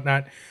rooms and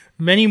whatnot.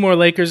 Many more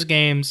Lakers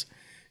games.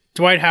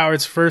 Dwight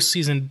Howard's first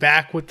season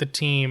back with the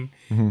team.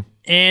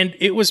 And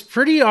it was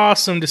pretty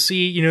awesome to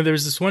see, there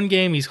was this one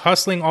game, he's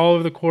hustling all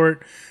over the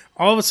court.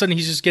 All of a sudden,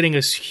 he's just getting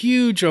this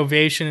huge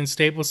ovation in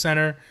Staples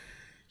Center.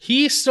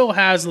 He still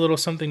has a little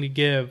something to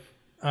give.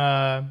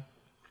 And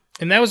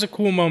that was a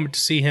cool moment to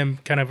see him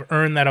kind of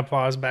earn that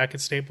applause back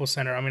at Staples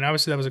Center. I mean,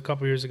 obviously that was a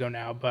couple years ago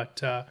now,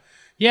 but I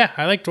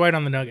like Dwight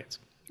on the Nuggets.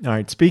 All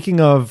right. Speaking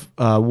of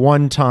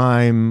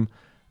one-time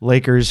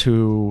Lakers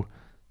who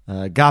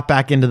got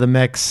back into the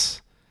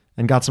mix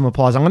and got some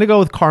applause, I'm going to go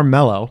with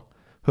Carmelo,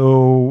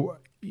 who,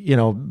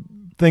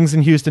 things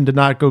in Houston did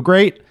not go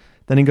great.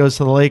 Then he goes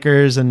to the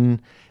Lakers,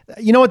 and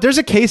you know what? There's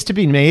a case to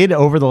be made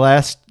over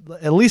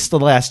at least the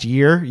last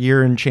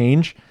year and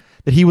change,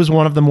 that he was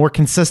one of the more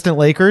consistent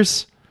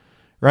Lakers,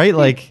 right?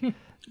 Like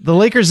the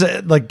Lakers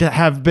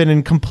have been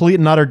in complete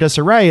and utter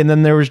disarray. And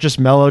then there was just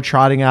Melo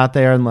trotting out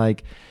there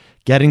and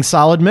getting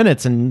solid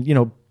minutes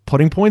and,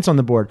 putting points on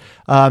the board.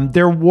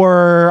 There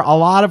were a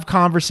lot of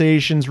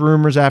conversations,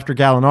 rumors after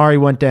Gallinari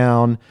went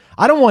down.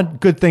 I don't want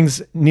good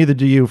things, neither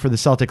do you, for the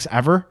Celtics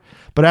ever.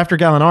 But after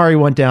Gallinari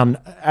went down,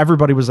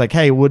 everybody was like,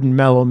 hey, wouldn't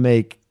Melo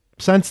make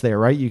sense there,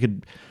 right? You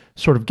could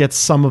sort of get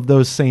some of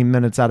those same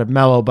minutes out of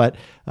Melo, but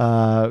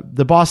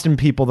the Boston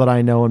people that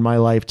I know in my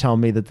life tell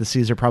me that the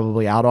C's are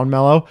probably out on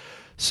Melo.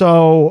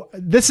 So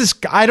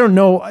I don't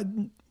know,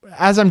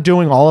 as I'm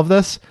doing all of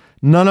this,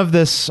 none of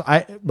this,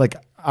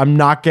 I'm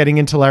not getting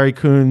into Larry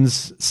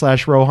Coons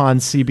 / Rohan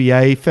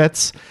CBA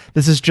fits.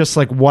 This is just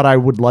what I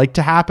would like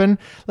to happen.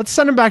 Let's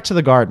send him back to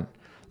the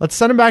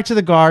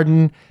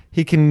Garden.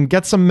 He can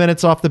get some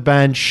minutes off the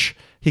bench.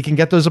 He can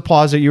get those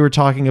applause that you were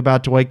talking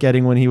about Dwight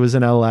getting when he was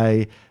in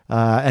LA,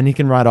 and he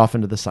can ride off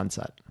into the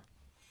sunset.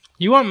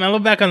 You want Melo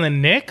back on the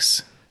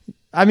Knicks?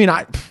 I mean,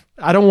 I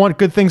don't want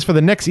good things for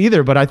the Knicks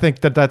either, but I think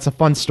that that's a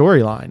fun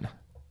storyline.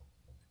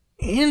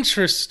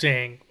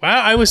 Interesting.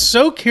 Wow, I was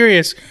so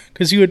curious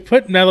because you had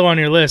put Melo on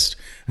your list,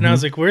 and I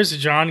was like, where's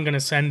John going to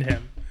send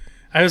him?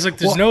 I was like,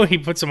 there's no way he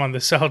puts him on the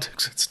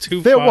Celtics. It's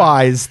too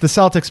fit-wise, the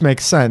Celtics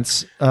make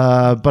sense.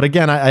 But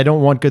again, I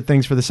don't want good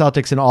things for the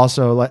Celtics. And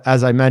also,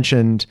 as I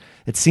mentioned,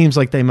 it seems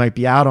like they might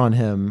be out on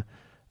him.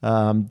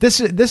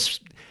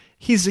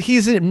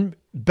 He's in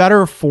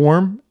better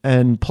form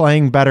and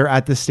playing better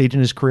at this stage in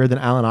his career than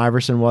Allen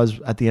Iverson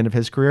was at the end of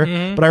his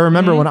career. But I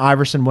remember when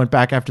Iverson went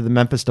back after the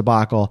Memphis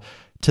debacle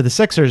to the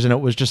Sixers, and it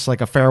was just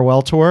like a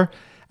farewell tour.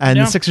 And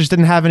the Sixers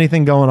didn't have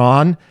anything going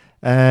on.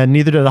 And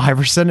neither did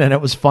Iverson, and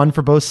it was fun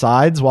for both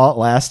sides while it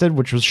lasted,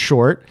 which was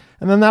short,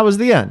 and then that was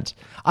the end.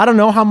 I don't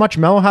know how much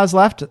Melo has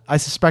left. I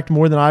suspect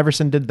more than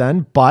Iverson did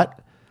then,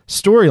 but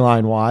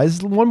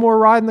storyline-wise, one more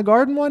ride in the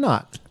Garden, why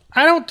not?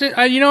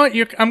 You know what?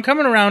 I'm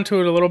coming around to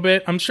it a little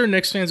bit. I'm sure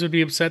Knicks fans would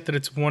be upset that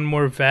it's one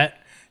more vet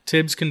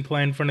Tibbs can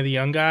play in front of the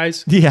young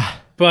guys. Yeah.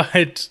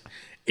 But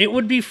it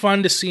would be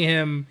fun to see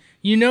him.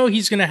 You know,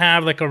 he's going to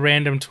have like a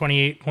random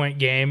 28-point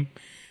game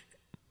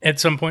at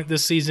some point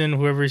this season,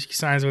 whoever he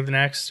signs with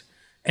next.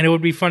 And it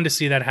would be fun to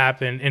see that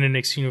happen in a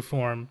Knicks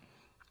uniform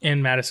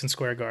in Madison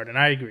Square Garden.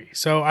 I agree.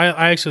 So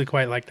I actually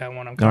quite like that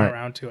one. I'm coming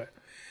around to it.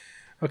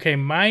 Okay,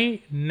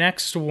 my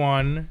next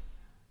one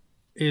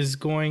is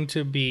going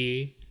to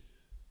be...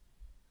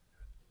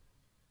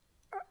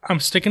 I'm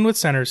sticking with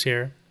centers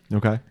here.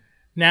 Okay.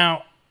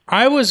 Now,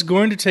 I was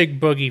going to take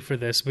Boogie for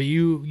this, but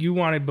you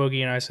wanted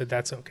Boogie, and I said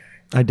that's okay.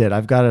 I did.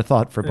 I've got a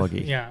thought for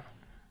Boogie. Yeah.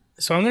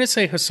 So I'm going to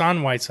say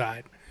Hassan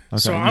Whiteside. Okay.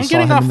 So I'm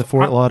getting off in the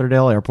Fort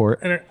Lauderdale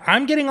airport. And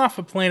I'm getting off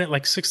a plane at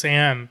like 6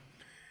 a.m.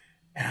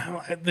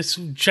 And this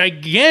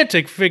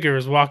gigantic figure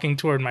is walking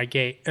toward my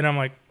gate, and I'm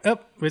like, "Oh,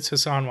 it's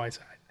Hassan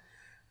Whiteside."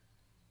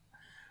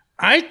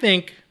 I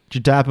think. Did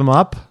you dap him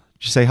up?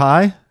 Did you say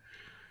hi?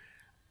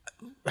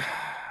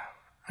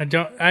 I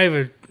don't. I have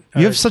a.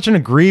 You have such an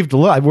aggrieved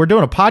look. We're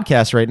doing a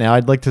podcast right now.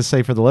 I'd like to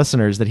say for the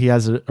listeners that he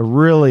has a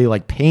really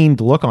like pained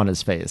look on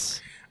his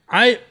face.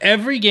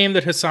 Every game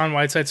that Hassan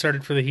Whiteside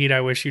started for the Heat,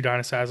 I wish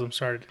Udonis Haslem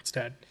started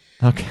instead.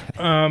 Okay.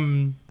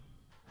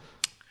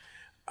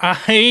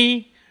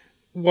 I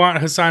want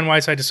Hassan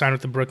Whiteside to sign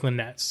with the Brooklyn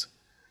Nets.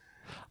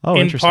 Oh,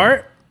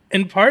 interesting.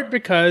 In part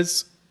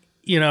because,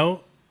 you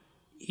know,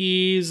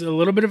 he's a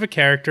little bit of a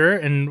character,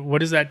 and what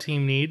does that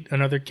team need?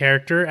 Another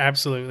character,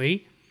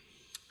 absolutely.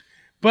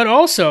 But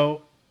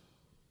also,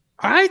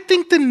 I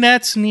think the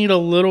Nets need a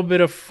little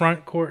bit of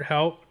front court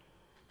help.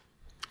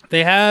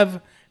 They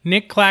have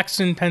Nick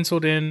Claxton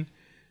penciled in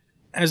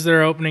as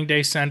their opening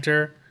day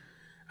center.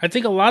 I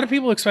think a lot of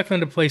people expect them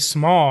to play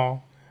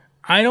small.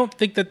 I don't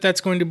think that that's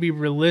going to be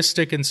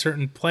realistic in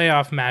certain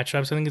playoff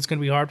matchups. I think it's going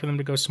to be hard for them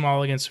to go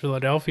small against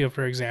Philadelphia,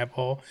 for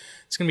example.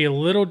 It's going to be a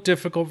little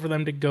difficult for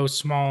them to go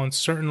small in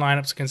certain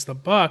lineups against the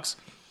Bucks.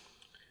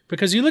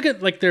 Because you look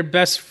at like their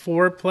best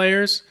four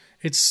players,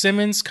 it's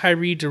Simmons,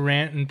 Kyrie,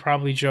 Durant, and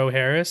probably Joe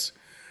Harris.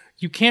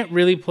 You can't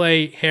really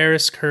play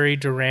Harris, Curry,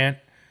 Durant,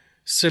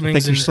 Simmons, I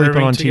think you're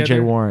sleeping on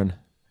TJ Warren.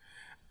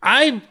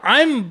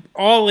 I'm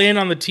all in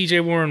on the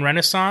TJ Warren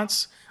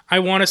renaissance. I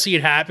want to see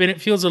it happen.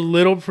 It feels a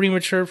little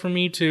premature for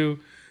me to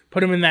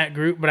put him in that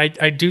group, but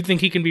I do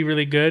think he can be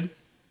really good.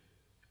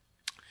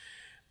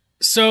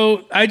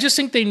 So I just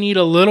think they need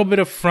a little bit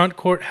of front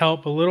court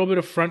help, a little bit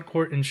of front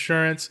court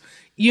insurance,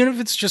 even if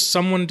it's just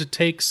someone to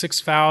take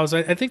 6 fouls.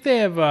 I think they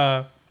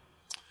have,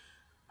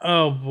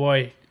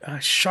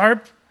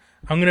 Sharp.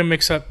 I'm going to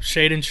mix up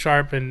Shaedon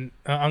Sharp, and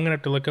I'm going to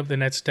have to look up the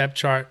Nets depth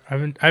chart. I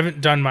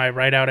haven't done my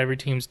write out every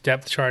team's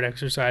depth chart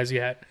exercise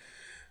yet.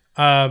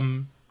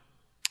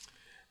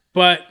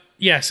 But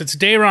yes, it's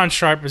Day'Ron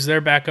Sharp as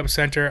their backup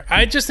center.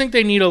 I just think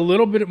they need a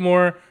little bit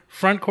more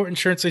front court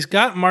insurance. They've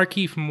got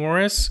Markieff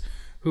Morris,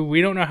 who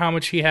we don't know how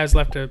much he has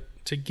left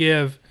to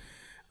give.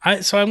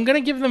 So I'm going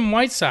to give them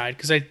Whiteside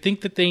because I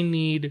think that they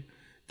need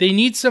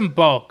some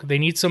bulk. They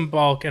need some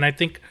bulk, and I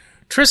think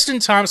Tristan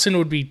Thompson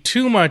would be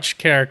too much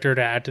character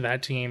to add to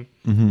that team.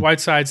 Mm-hmm.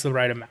 Whiteside's the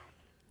right amount.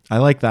 I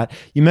like that.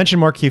 You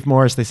mentioned Markieff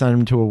Morris. They signed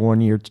him to a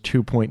 1-year,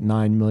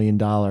 $2.9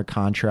 million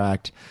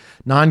contract,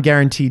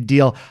 non-guaranteed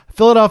deal.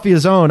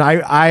 Philadelphia's own.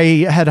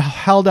 I had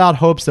held out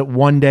hopes that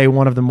one day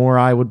one of the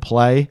Morai would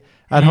play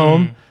at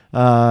home.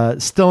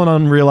 Still an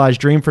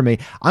unrealized dream for me.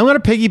 I'm going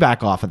to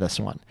piggyback off of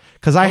this one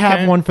because I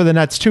have one for the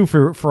Nets too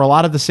for a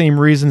lot of the same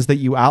reasons that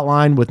you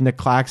outlined with Nick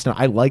Claxton.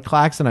 I like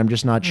Claxton. I'm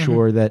just not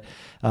sure that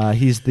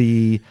he's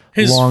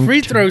his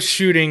free throw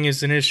shooting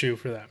is an issue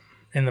for them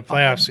in the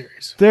playoff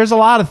series. There's a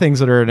lot of things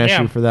that are an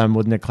issue for them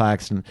with Nick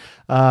Claxton.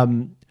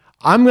 I'm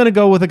going to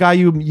go with a guy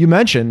you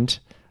mentioned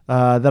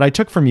that I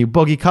took from you,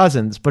 Boogie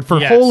Cousins, but for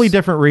wholly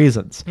different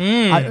reasons.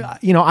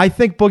 I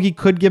think Boogie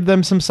could give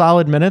them some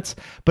solid minutes,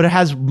 but it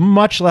has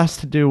much less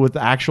to do with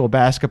actual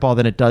basketball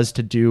than it does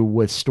to do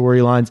with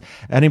storylines.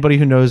 Anybody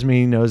who knows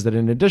me knows that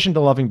in addition to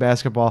loving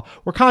basketball,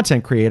 we're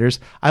content creators.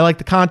 I like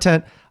the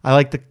content. I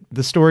like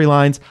the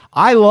storylines.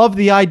 I love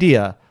the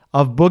idea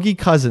of Boogie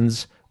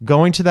Cousins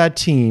going to that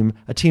team,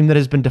 a team that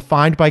has been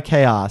defined by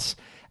chaos,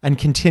 and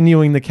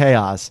continuing the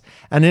chaos.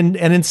 And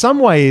in some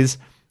ways,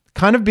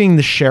 kind of being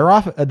the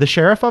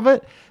sheriff of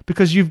it,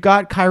 because you've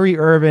got Kyrie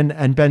Irving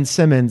and Ben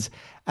Simmons,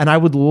 and I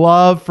would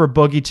love for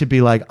Boogie to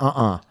be like,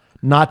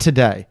 not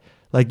today.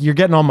 Like, you're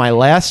getting on my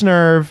last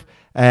nerve,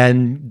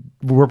 and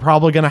we're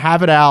probably going to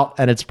have it out,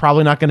 and it's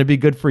probably not going to be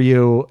good for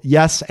you.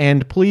 Yes,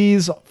 and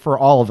please for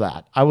all of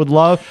that. I would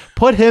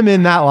put him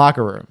in that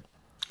locker room.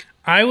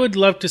 I would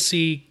love to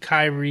see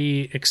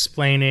Kyrie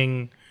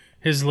explaining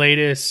his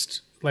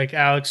latest, like,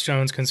 Alex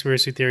Jones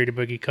conspiracy theory to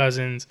Boogie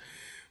Cousins.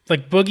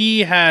 Like,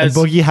 Boogie has...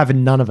 And Boogie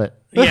having none of it.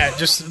 Yeah,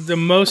 just the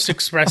most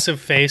expressive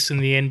face in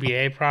the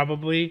NBA,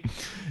 probably.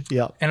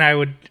 Yeah. And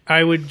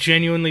I would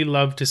genuinely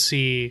love to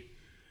see...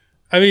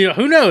 I mean,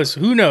 who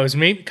knows?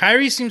 Maybe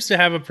Kyrie seems to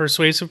have a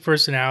persuasive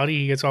personality.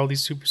 He gets all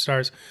these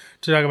superstars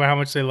to talk about how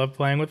much they love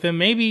playing with him.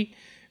 Maybe,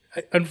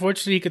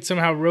 unfortunately, he could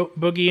somehow rope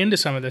Boogie into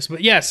some of this.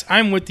 But yes,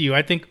 I'm with you.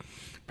 I think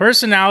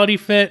personality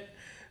fit,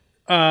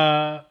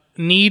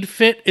 need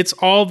fit, it's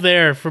all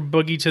there for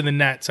Boogie to the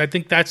Nets. I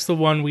think that's the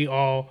one we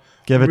all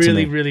Give it to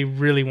me. Really,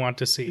 really want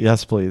to see.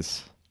 Yes,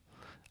 please.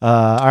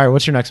 All right,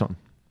 what's your next one?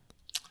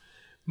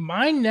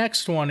 My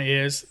next one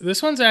is,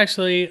 this one's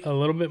actually a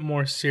little bit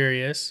more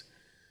serious.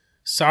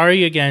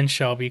 Sorry again,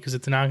 Shelby, because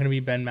it's not going to be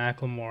Ben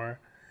McLemore.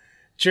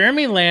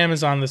 Jeremy Lamb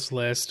is on this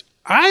list.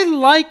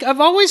 I've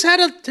always had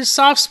a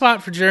soft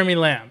spot for Jeremy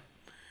Lamb.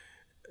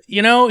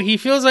 You know, it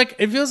feels like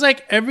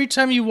every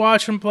time you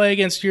watch him play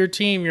against your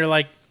team, you're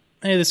like,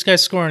 hey, this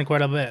guy's scoring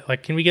quite a bit.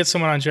 Like, can we get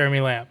someone on Jeremy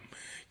Lamb?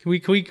 Can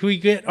we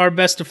get our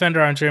best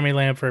defender on Jeremy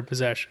Lamb for a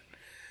possession?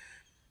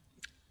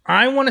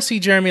 I want to see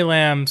Jeremy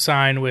Lamb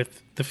sign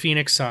with the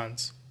Phoenix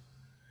Suns.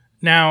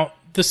 Now,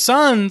 the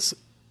Suns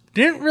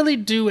didn't really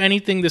do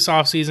anything this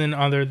offseason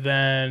other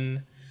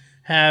than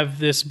have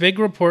this big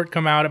report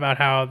come out about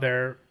how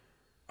their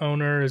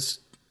owner is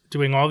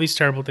doing all these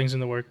terrible things in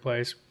the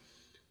workplace.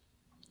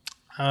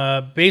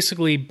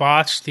 Basically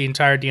botched the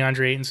entire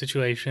DeAndre Ayton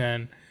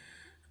situation.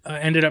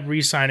 Ended up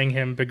re-signing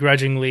him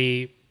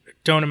begrudgingly.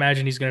 Don't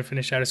imagine he's going to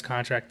finish out his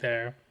contract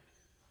there.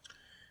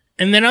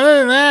 And then other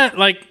than that,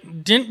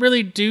 like, didn't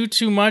really do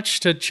too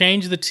much to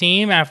change the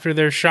team after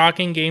their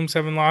shocking Game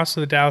 7 loss to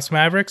the Dallas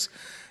Mavericks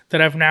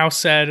that I've now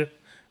said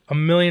a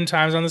million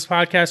times on this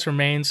podcast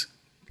remains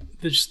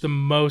just the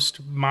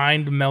most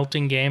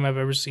mind-melting game I've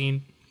ever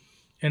seen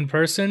in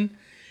person.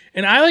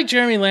 And I like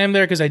Jeremy Lamb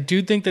there because I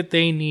do think that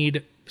they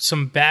need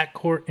some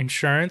backcourt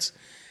insurance.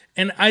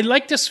 And I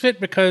like this fit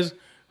because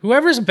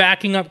whoever's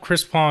backing up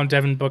Chris Paul and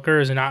Devin Booker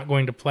is not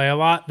going to play a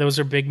lot. Those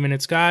are big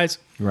minutes guys.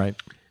 Right.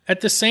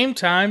 At the same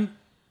time,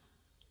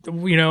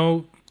 you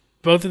know,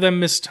 both of them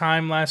missed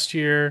time last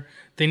year.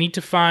 They need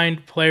to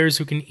find players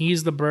who can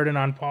ease the burden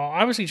on Paul.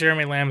 Obviously,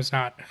 Jeremy Lamb is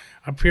not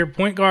a pure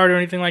point guard or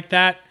anything like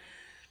that.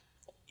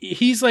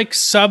 He's like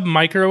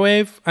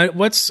sub-microwave. I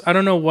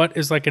don't know what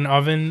is like an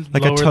oven.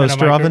 Like a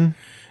toaster oven?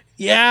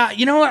 Yeah,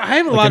 you know what? I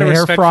have a like lot of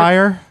respect air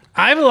fryer?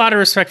 I have a lot of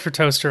respect for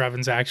toaster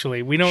ovens,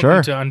 actually. We don't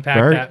need to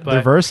unpack that. But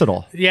they're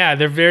versatile. Yeah,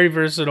 they're very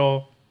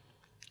versatile.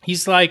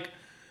 He's like,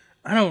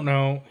 I don't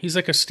know. He's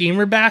like a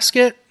steamer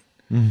basket.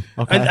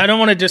 Okay. I don't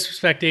want to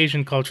disrespect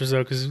Asian cultures,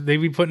 though, because they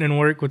be putting in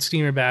work with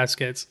steamer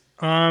baskets.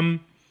 I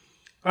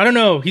don't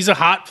know. He's a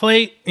hot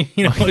plate.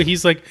 You know,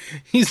 he's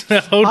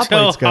a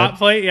hotel hot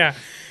plate. Yeah.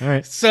 All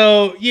right.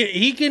 So yeah,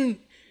 he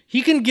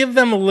can give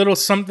them a little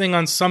something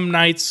on some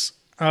nights,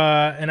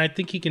 and I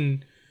think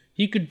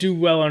he could do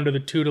well under the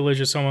tutelage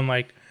of someone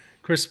like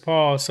Chris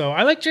Paul. So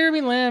I like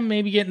Jeremy Lamb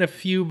maybe getting a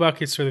few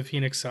buckets for the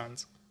Phoenix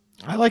Suns.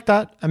 I like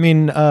that. I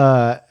mean,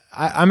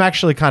 I'm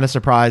actually kind of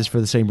surprised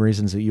for the same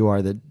reasons that you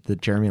are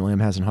that Jeremy Lamb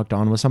hasn't hooked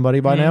on with somebody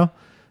by now,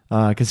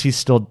 because he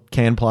still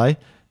can play.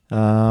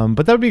 But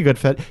that would be a good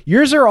fit.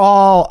 Yours are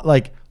all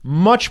like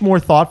much more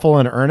thoughtful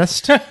and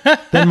earnest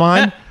than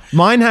mine.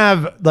 Mine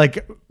have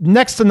like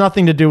next to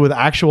nothing to do with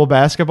actual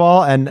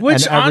basketball,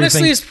 which and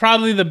honestly is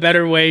probably the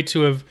better way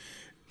to have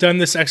done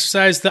this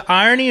exercise. The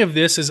irony of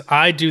this is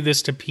I do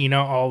this to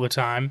Pino all the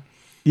time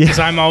because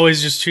I'm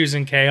always just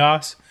choosing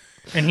chaos,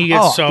 and he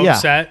gets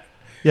upset.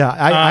 Yeah,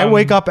 I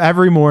wake up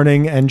every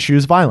morning and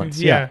choose violence.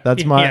 Yeah,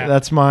 that's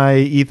my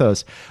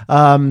ethos.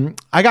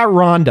 I got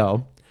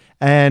Rondo,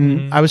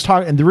 and I was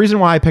talking. And the reason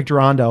why I picked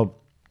Rondo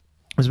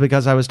was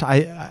because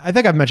I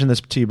think I've mentioned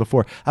this to you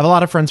before. I have a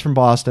lot of friends from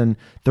Boston.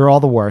 They're all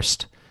the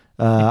worst.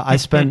 I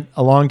spent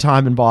a long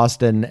time in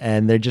Boston,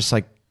 and they're just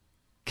like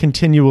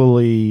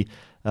continually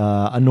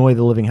annoy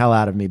the living hell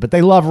out of me. But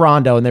they love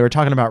Rondo, and they were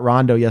talking about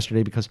Rondo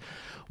yesterday because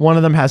one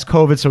of them has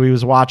COVID, so he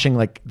was watching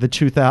like the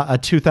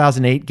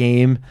 2008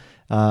 game.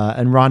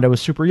 And Rondo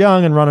was super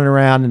young and running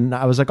around. And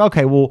I was like,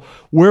 okay, well,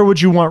 where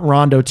would you want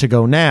Rondo to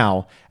go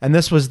now? And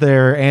this was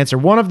their answer.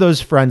 One of those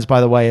friends,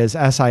 by the way, is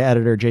SI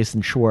editor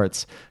Jason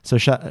Schwartz. So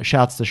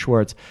shouts to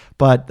Schwartz.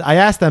 But I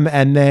asked them,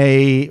 and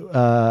they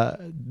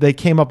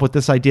came up with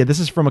this idea.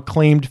 This is from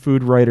acclaimed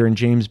food writer and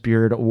James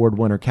Beard Award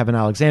winner Kevin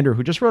Alexander,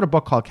 who just wrote a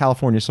book called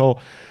California Soul.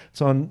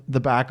 It's on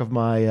the back of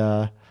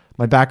my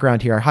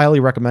background here. I highly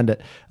recommend it.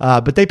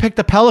 But they picked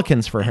the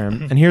Pelicans for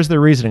him. And here's their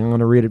reasoning. I'm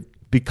going to read it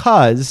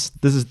because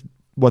this is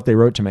what they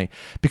wrote to me.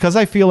 Because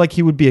I feel like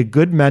he would be a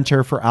good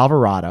mentor for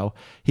Alvarado.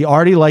 He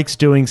already likes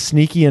doing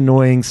sneaky,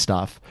 annoying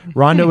stuff.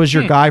 Rondo is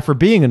your guy for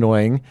being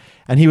annoying,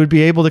 and he would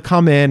be able to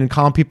come in and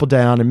calm people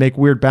down and make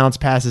weird bounce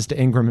passes to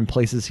Ingram in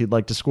places he'd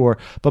like to score,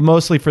 but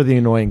mostly for the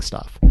annoying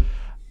stuff.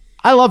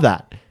 I love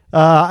that.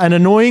 An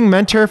annoying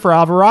mentor for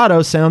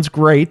Alvarado sounds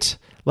great.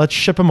 Let's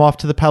ship him off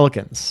to the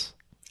Pelicans.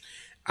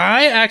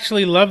 I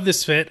actually love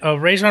this fit.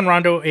 Rajon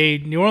Rondo, a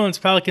New Orleans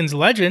Pelicans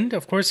legend.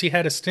 Of course, he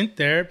had a stint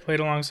there, played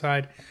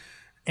alongside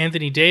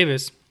Anthony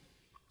Davis.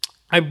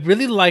 I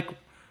really like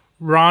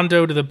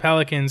Rondo to the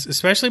Pelicans,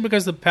 especially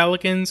because the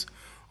Pelicans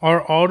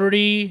are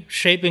already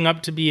shaping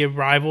up to be a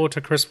rival to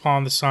Chris Paul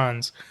and the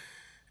Suns.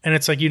 And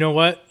it's like, you know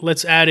what?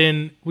 Let's add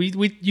in...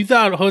 You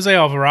thought Jose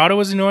Alvarado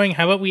was annoying.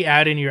 How about we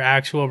add in your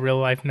actual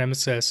real-life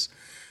nemesis,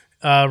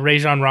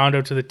 Rajon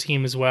Rondo, to the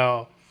team as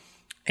well?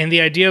 And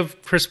the idea of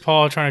Chris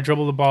Paul trying to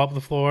dribble the ball up the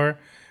floor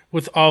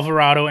with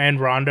Alvarado and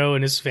Rondo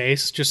in his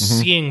face, just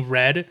seeing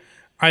red.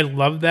 I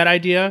love that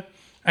idea.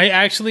 I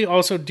actually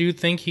also do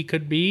think he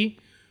could be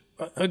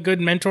a good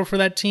mentor for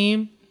that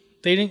team.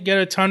 they didn't get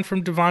a ton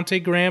from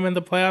Devontae Graham in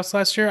the playoffs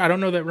last year. I don't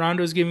know that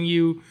Rondo's giving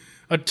you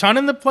a ton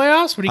in the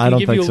playoffs, but he can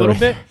give you a little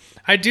bit.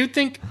 I do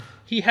think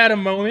he had a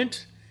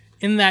moment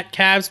in that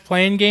Cavs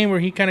playing game where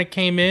he kind of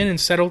came in and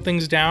settled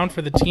things down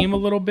for the team a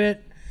little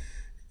bit.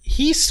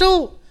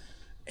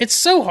 It's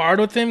so hard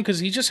with him because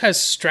he just has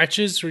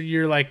stretches where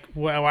you're like,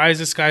 why is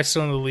this guy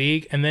still in the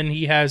league? And then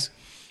he has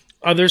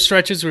other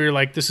stretches where you're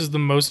like, this is the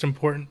most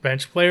important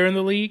bench player in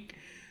the league.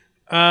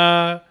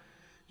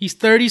 He's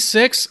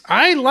 36.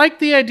 I like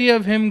the idea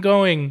of him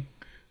going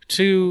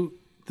to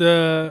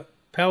the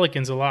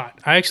Pelicans a lot.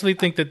 I actually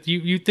think that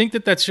you think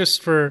that that's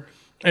just for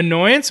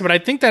annoyance, but I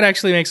think that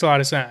actually makes a lot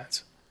of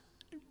sense.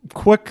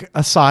 Quick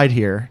aside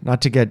here,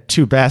 not to get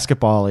too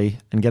basketball-y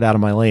and get out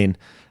of my lane,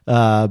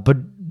 but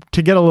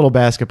to get a little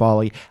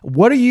basketball-y,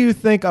 what do you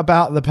think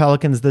about the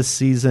Pelicans this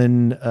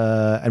season,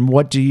 and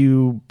what do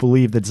you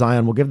believe that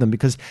Zion will give them?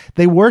 Because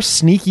they were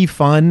sneaky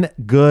fun,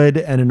 good,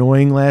 and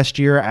annoying last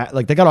year.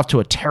 Like, they got off to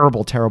a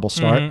terrible, terrible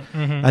start,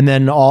 and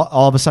then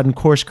all of a sudden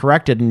course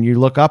corrected, and you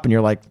look up and you're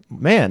like,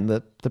 man,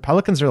 the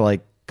Pelicans are like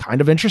kind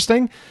of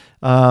interesting.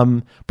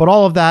 But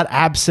all of that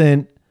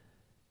absent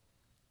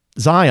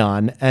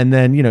Zion, and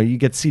then, you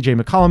get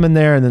CJ McCollum in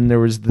there, and then there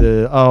was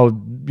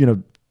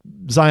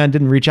Zion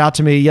didn't reach out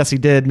to me. Yes, he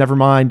did. Never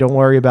mind. Don't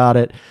worry about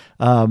it.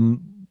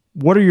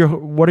 What are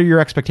your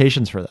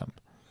expectations for them?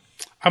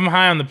 I'm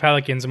high on the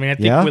Pelicans. I mean, I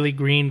think Willie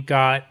Green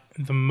got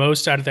the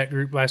most out of that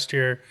group last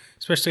year,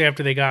 especially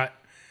after they got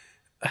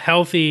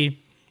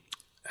healthy.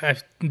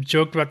 I've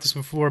joked about this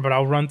before, but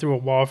I'll run through a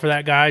wall for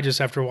that guy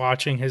just after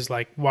watching his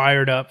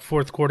wired up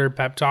fourth quarter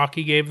pep talk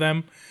he gave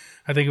them.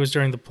 I think it was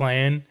during the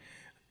play-in.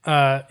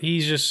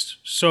 He's just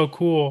so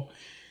cool.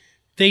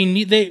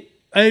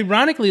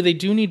 Ironically, they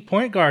do need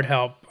point guard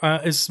help.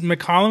 Is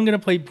McCollum going to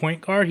play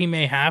point guard? He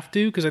may have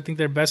to, because I think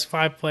their best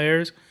 5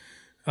 players,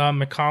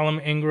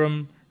 McCollum,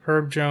 Ingram,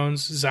 Herb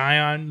Jones,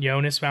 Zion,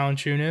 Jonas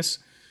Valanciunas,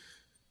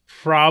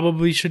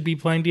 probably should be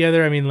playing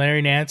together. I mean,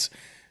 Larry Nance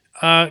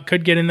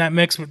could get in that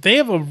mix, but they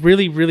have a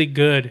really, really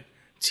good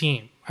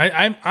team.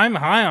 I'm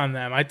high on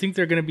them. I think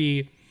they're going to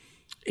be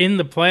in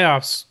the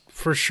playoffs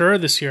for sure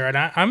this year,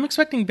 and I'm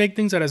expecting big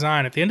things out of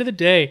Zion. At the end of the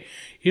day,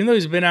 even though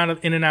he's been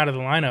in and out of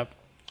the lineup,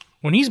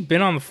 when he's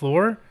been on the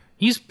floor,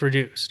 he's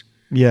produced.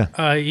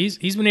 Yeah.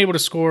 He's been able to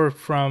score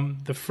from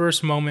the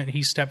first moment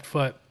he stepped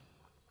foot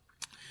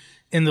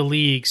in the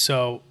league.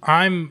 So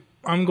I'm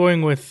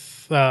going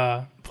with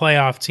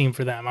playoff team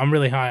for them. I'm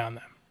really high on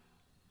them.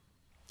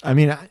 I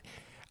mean,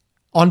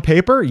 on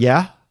paper,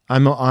 yeah,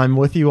 I'm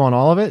with you on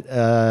all of it.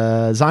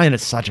 Zion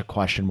is such a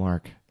question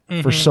mark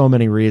for so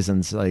many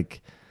reasons.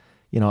 Like,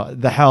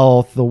 the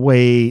health, the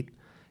weight,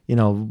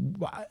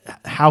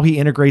 how he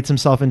integrates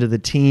himself into the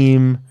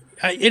team.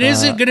 It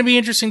is going to be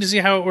interesting to see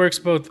how it works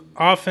both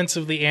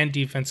offensively and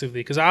defensively.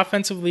 Because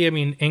offensively, I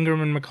mean,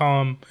 Ingram and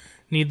McCollum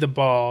need the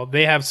ball.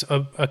 They have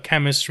a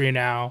chemistry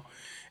now.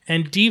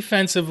 And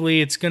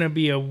defensively, it's going to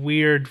be a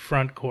weird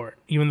front court,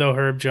 even though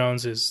Herb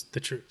Jones is the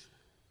truth.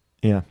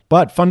 Yeah,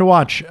 but fun to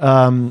watch.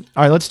 All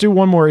right, let's do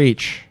one more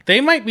each.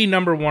 They might be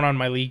number 1 on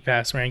my League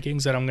Pass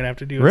rankings that I'm going to have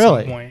to do at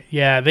some point.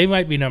 Yeah, they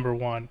might be number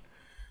 1.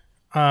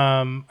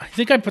 I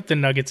think I put the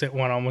Nuggets at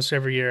 1 almost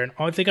every year, and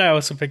I think I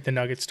also picked the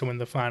Nuggets to win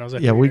the finals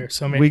every year.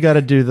 So we got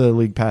to do the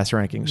League Pass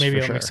rankings. Maybe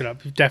I'll sure. mix it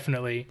up.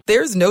 Definitely.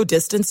 There's no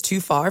distance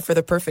too far for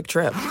the perfect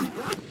trip.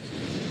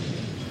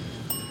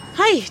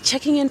 Hi,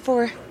 checking in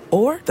for...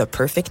 Or the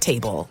perfect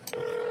table.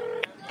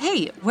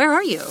 Hey, where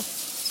are you?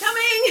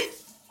 Coming!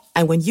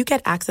 And when you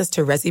get access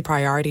to Resi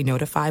Priority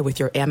Notify with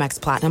your Amex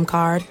Platinum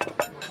card...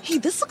 Hey,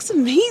 this looks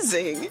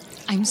amazing!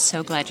 I'm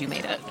so glad you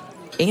made it.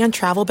 And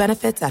travel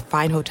benefits at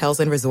fine hotels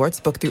and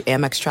resorts booked through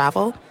Amex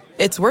Travel,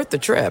 it's worth the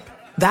trip.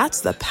 That's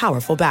the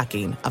powerful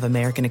backing of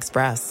American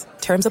Express.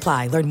 Terms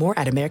apply. Learn more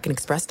at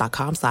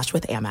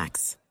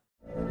americanexpress.com/withAmex.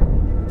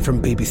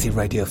 From BBC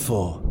Radio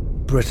 4,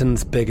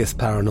 Britain's biggest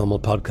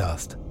paranormal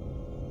podcast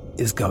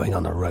is going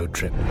on a road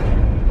trip.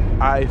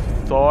 I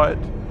thought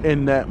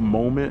in that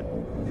moment,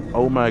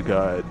 oh my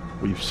God,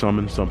 we've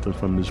summoned something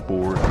from this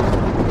board.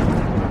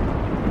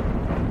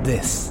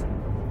 This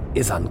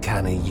is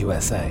Uncanny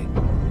USA.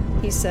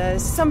 He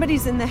says,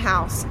 somebody's in the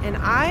house, and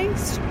I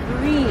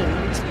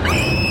screamed.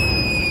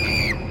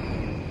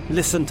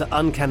 Listen to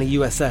Uncanny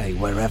USA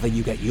wherever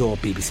you get your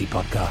BBC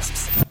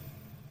podcasts,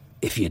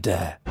 if you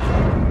dare.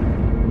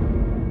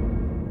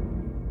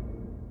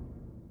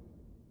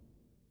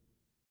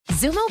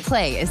 Xumo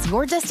Play is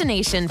your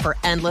destination for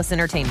endless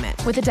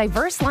entertainment. With a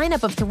diverse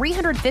lineup of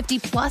 350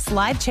 plus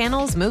live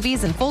channels,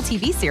 movies, and full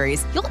TV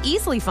series, you'll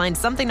easily find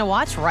something to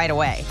watch right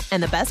away.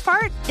 And the best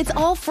part? It's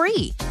all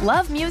free.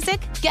 Love music?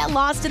 Get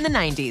lost in the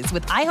 90s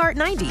with iHeart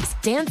 90s,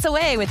 dance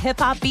away with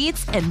hip-hop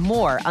beats, and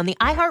more on the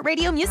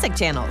iHeartRadio music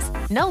channels.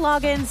 No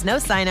logins, no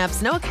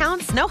signups, no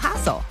accounts, no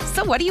hassle.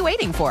 So what are you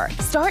waiting for?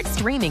 Start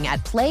streaming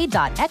at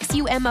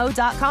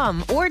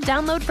play.xumo.com or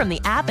download from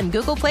the app and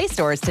Google Play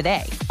stores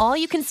today. All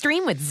you can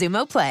stream with Xumo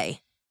Play.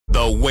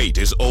 The wait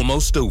is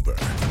almost over.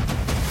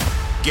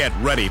 Get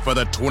ready for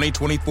the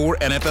 2024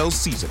 NFL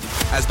season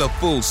as the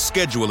full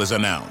schedule is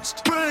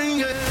announced.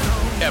 Bring it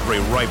on. Every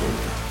rivalry,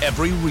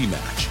 every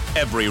rematch,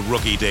 every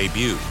rookie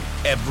debut,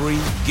 every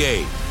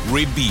game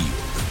revealed.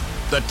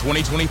 The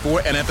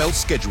 2024 NFL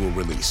schedule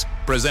release,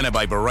 presented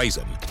by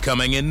Verizon,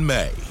 coming in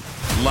May.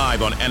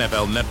 Live on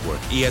NFL Network,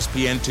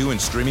 ESPN2, and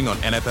streaming on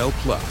NFL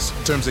Plus.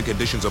 Terms and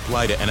conditions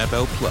apply to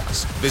NFL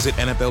Plus. Visit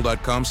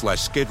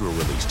NFL.com/schedule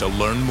release to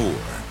learn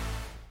more.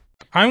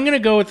 I'm going to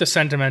go with the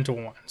sentimental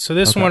one. So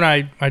this one,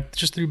 I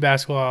just threw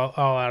basketball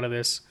all out of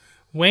this.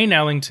 Wayne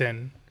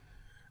Ellington,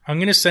 I'm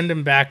going to send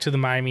him back to the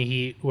Miami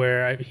Heat,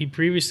 where he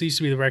previously used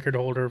to be the record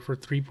holder for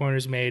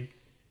three-pointers made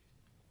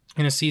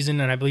in a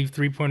season, and I believe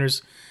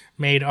three-pointers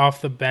made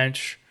off the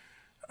bench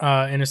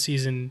in a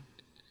season.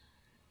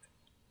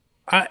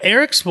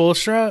 Eric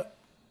Spoelstra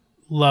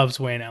loves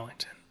Wayne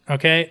Ellington,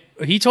 okay?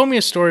 He told me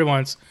a story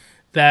once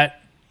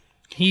that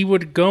he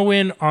would go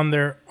in on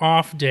their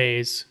off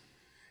days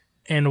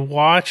and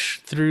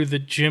watch through the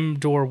gym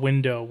door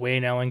window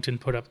Wayne Ellington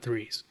put up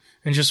threes,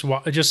 and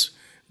just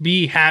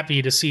be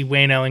happy to see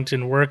Wayne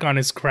Ellington work on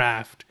his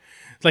craft.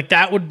 Like,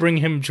 that would bring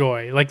him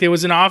joy. Like, there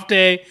was an off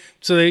day,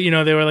 so they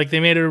were like, they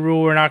made it a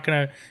rule, we're not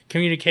going to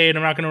communicate,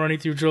 I'm not going to run you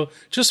through drill.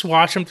 Just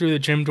watch him through the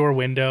gym door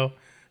window.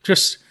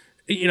 Just,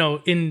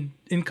 in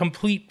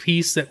complete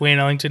peace that Wayne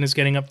Ellington is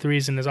getting up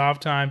threes in his off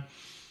time.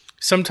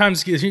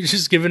 Sometimes you're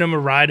just giving him a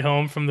ride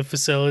home from the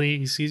facility.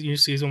 You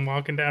sees him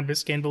walking down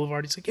Biscayne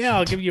Boulevard. He's like, yeah,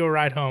 I'll give you a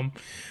ride home.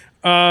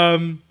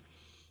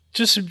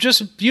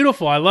 Just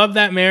beautiful. I love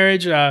that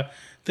marriage.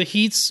 The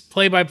Heat's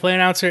play-by-play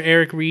announcer,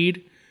 Eric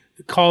Reed,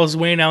 calls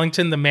Wayne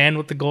Ellington the man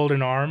with the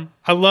golden arm.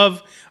 I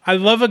love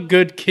a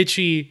good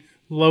kitschy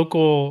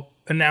local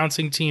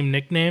announcing team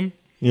nickname.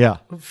 Yeah.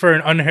 For an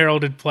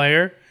unheralded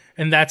player,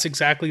 and that's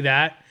exactly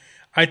that.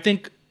 I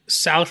think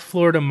South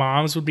Florida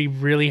moms would be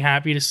really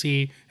happy to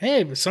see,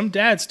 hey, but some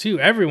dads too,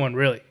 everyone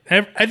really.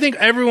 I think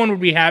everyone would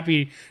be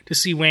happy to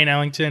see Wayne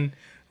Ellington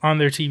on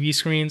their TV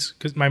screens,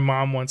 because my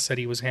mom once said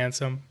he was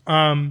handsome.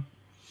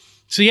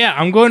 So yeah,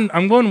 I'm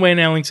going Wayne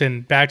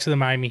Ellington back to the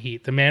Miami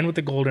Heat. The man with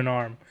the golden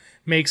arm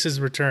makes his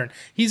return.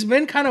 He's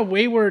been kind of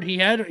wayward.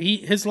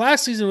 His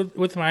last season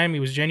with Miami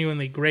was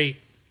genuinely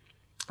great.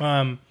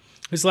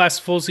 His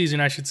last full season,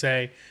 I should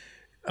say.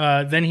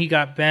 Then he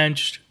got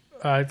benched.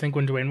 I think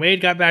when Dwayne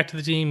Wade got back to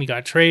the team, he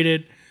got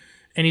traded.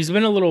 And he's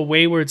been a little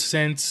wayward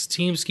since.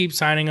 Teams keep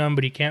signing him,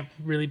 but he can't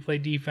really play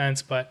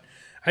defense. But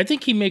I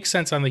think he makes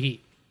sense on the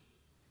Heat.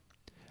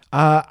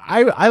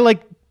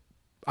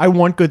 I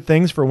want good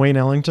things for Wayne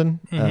Ellington.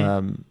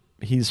 Mm-hmm.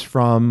 He's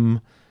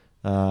from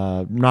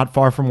not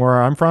far from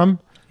where I'm from.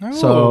 Oh.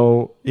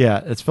 So,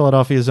 yeah, it's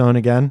Philadelphia zone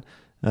again.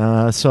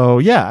 So,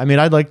 yeah, I mean,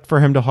 I'd like for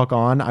him to hook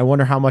on. I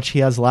wonder how much he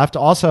has left.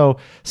 Also,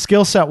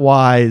 skill set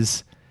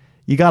wise,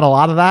 you got a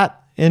lot of that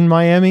in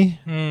Miami,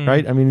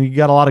 right? I mean, you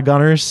got a lot of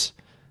gunners.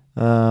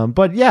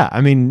 But, yeah,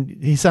 I mean,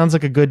 he sounds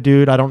like a good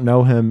dude. I don't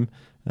know him.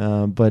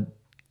 But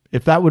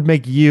if that would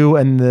make you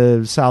and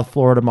the South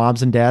Florida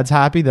moms and dads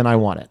happy, then I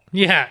want it.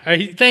 Yeah,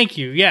 thank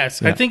you.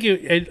 Yes, yeah. I think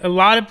a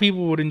lot of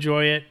people would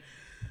enjoy it.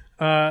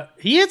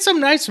 He had some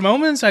nice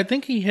moments. I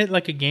think he hit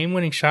like a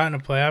game-winning shot in a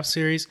playoff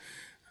series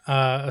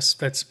that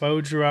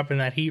Spo drew up in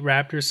that Heat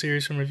Raptors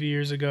series from a few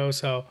years ago.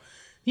 So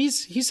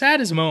he's had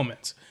his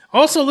moments.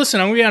 Also, listen,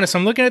 I'm going to be honest.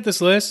 I'm looking at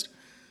this list.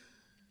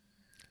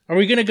 Are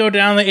we going to go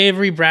down the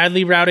Avery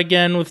Bradley route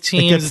again with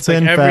teams? It's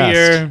like every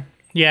year.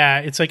 Yeah,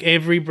 it's like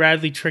Avery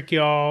Bradley trick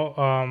y'all.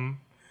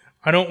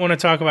 I don't want to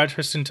talk about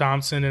Tristan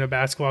Thompson in a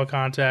basketball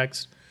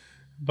context,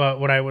 but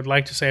what I would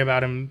like to say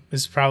about him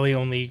is probably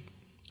only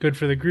good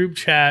for the group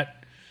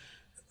chat.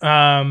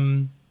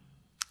 Alfred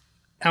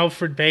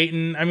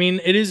Payton. I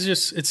mean,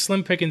 it's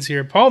slim pickings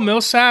here. Paul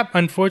Millsap,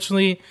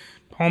 unfortunately,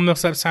 Paul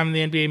Millsap's time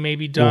in the NBA may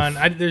be done.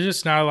 There's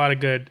just not a lot of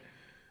good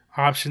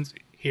options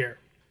here.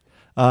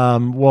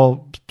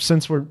 Well,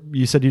 since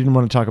you said you didn't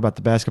want to talk about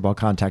the basketball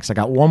context, I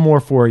got one more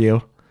for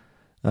you.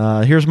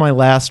 Here's my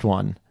last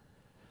one.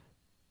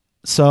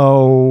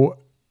 So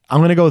I'm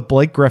going to go with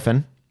Blake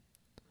Griffin,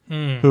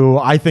 who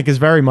I think is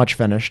very much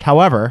finished.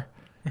 However,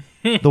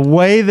 the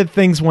way that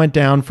things went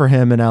down for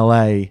him in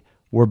LA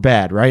were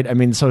bad, right? I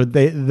mean, so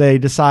they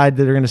decide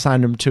that they're going to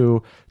sign him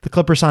to, the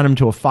Clippers signed him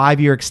to a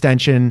 5-year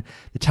extension.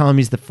 They tell him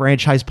he's the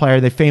franchise player.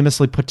 They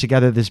famously put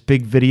together this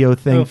big video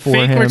thing for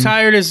him. Fake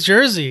retired his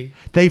jersey.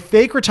 They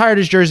fake retired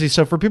his jersey.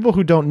 So for people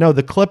who don't know,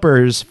 the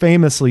Clippers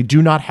famously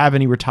do not have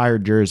any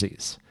retired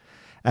jerseys.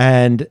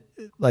 And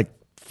like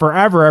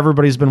forever,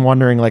 everybody's been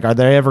wondering, like, are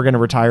they ever going to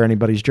retire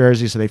anybody's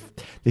jersey? So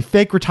they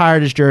fake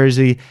retired his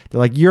jersey. They're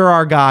like, you're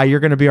our guy.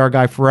 You're going to be our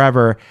guy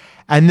forever.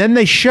 And then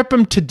they ship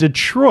him to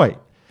Detroit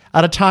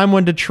at a time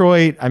when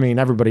Detroit, I mean,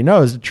 everybody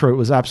knows Detroit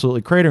was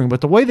absolutely cratering.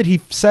 But the way that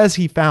he says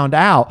he found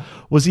out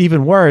was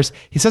even worse.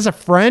 He says a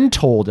friend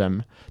told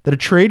him that a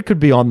trade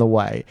could be on the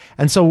way.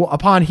 And so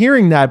upon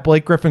hearing that,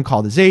 Blake Griffin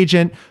called his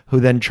agent,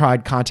 who then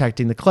tried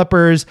contacting the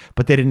Clippers,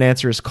 but they didn't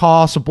answer his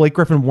call. So Blake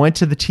Griffin went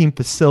to the team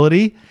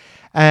facility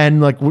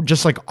and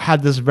just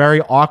had this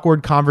very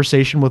awkward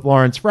conversation with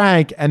Lawrence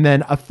Frank. And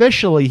then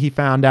officially he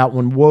found out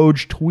when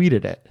Woj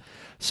tweeted it.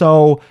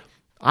 So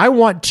I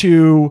want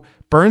to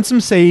burn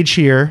some sage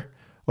here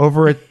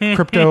over at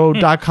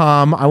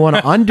crypto.com. I want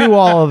to undo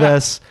all of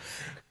this.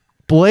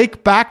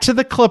 Blake back to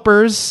the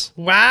Clippers.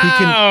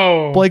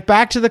 Wow. Blake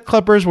back to the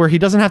Clippers where he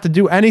doesn't have to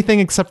do anything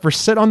except for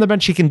sit on the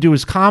bench. He can do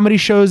his comedy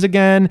shows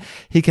again.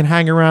 He can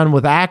hang around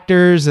with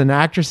actors and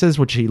actresses,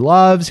 which he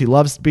loves. He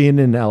loves being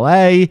in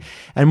LA.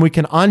 And we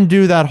can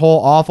undo that whole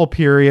awful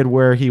period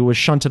where he was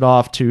shunted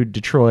off to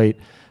Detroit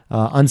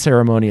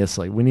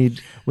unceremoniously. We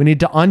need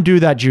to undo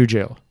that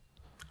juju.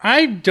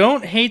 I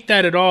don't hate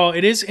that at all.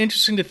 It is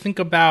interesting to think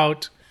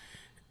about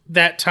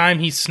that time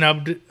he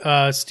snubbed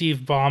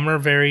Steve Ballmer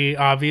very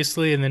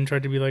obviously, and then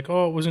tried to be like,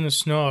 "Oh, it wasn't a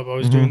snub. I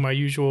was doing my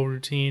usual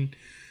routine."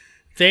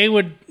 They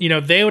would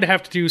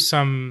have to do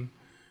some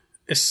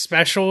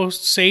special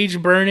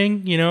sage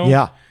burning.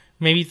 Yeah.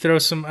 Maybe throw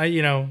some.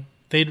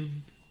 They'd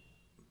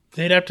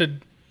have to.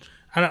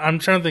 I'm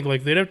trying to think.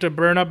 Like they'd have to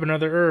burn up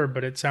another herb,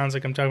 but it sounds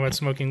like I'm talking about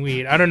smoking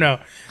weed. I don't know.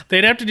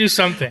 They'd have to do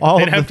something.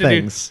 They'd have to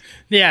things.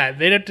 They'd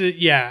have to.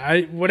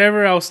 Yeah,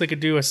 whatever else they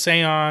could do. A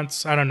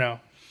seance. I don't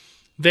know.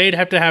 They'd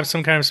have to have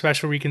some kind of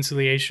special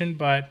reconciliation,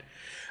 but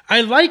I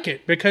like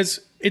it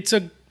because it's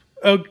a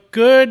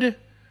good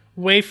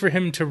way for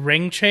him to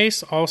ring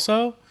chase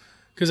also,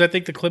 because I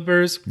think the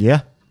Clippers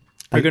are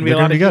going to be a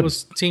lot of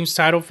people's team's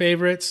title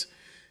favorites,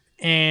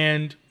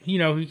 and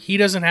he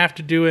doesn't have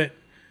to do it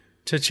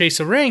to chase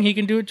a ring. He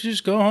can do it to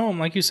just go home.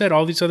 Like you said,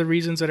 all these other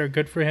reasons that are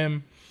good for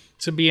him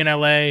to be in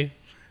LA.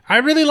 I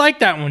really like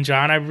that one,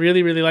 John. I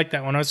really, really like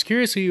that one. I was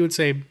curious who you would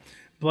say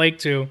Blake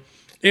to.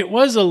 It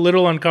was a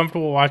little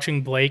uncomfortable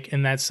watching Blake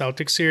in that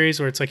Celtics series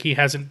where it's like he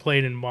hasn't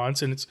played in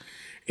months, and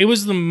it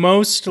was the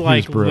most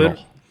like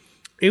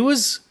it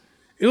was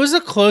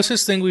the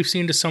closest thing we've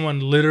seen to someone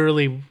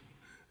literally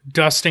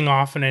dusting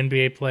off an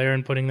NBA player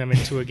and putting them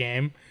into a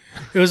game.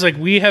 It was like,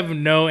 we have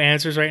no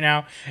answers right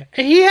now.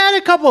 He had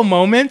a couple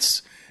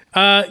moments.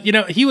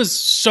 He was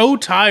so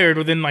tired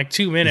within like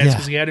 2 minutes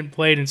because he hadn't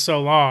played in so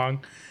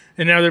long,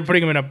 and now they're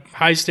putting him in a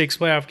high stakes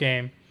playoff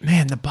game.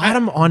 Man, the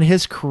bottom on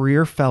his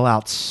career fell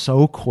out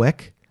so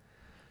quick.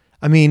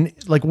 I mean,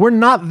 like, we're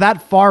not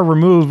that far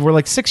removed. We're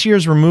like 6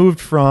 years removed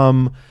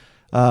from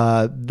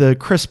the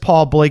Chris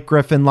Paul, Blake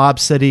Griffin, Lob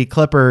City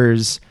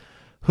Clippers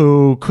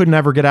who could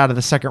never get out of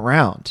the second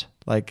round.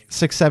 Like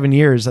 6-7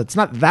 years. That's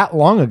not that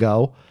long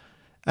ago.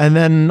 And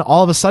then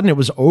all of a sudden it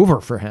was over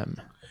for him.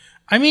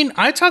 I mean,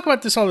 I talk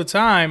about this all the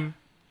time.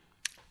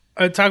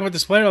 I talk about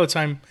this player all the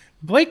time.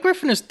 Blake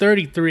Griffin is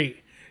 33.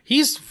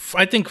 He's,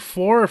 I think,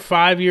 4 or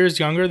 5 years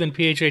younger than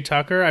PJ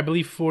Tucker. I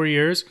believe 4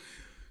 years.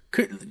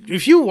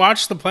 If you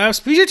watch the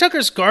playoffs, PJ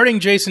Tucker's guarding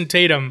Jason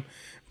Tatum.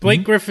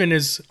 Blake Griffin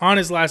is on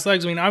his last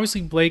legs. I mean,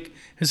 obviously Blake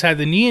has had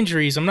the knee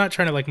injuries. I'm not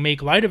trying to like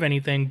make light of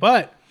anything,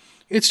 but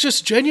it's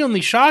just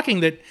genuinely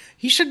shocking that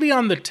he should be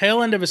on the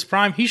tail end of his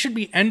prime. He should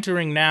be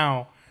entering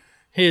now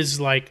his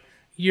like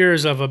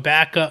years of a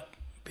backup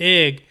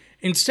big.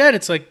 Instead,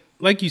 it's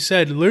like you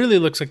said, literally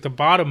looks like the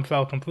bottom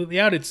fell completely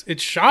out.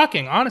 It's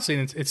shocking, honestly.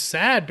 And it's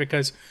sad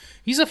because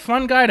he's a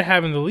fun guy to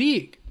have in the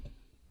league.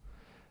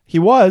 He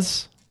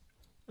was.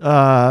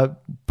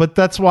 But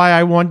that's why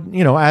I want,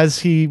 as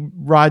he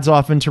rides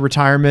off into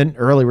retirement,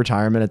 early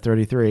retirement at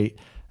 33,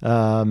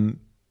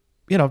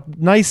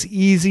 nice,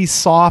 easy,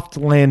 soft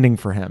landing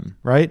for him,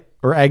 right?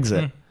 Or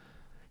exit.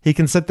 He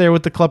can sit there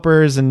with the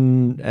Clippers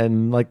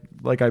and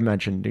like I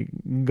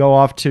mentioned, go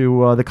off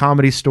to the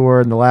Comedy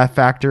Store and the Laugh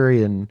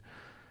Factory and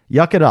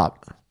yuck it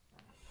up.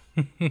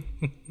 I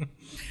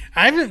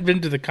haven't been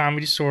to the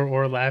Comedy Store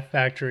or Laugh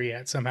Factory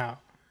yet somehow.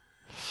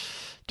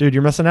 Dude,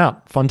 you're missing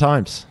out. Fun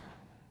times.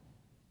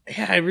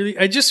 Yeah,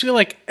 I just feel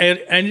like,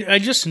 I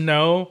just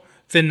know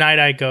the night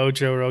I go,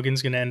 Joe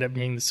Rogan's going to end up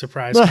being the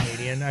surprise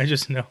comedian. I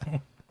just know.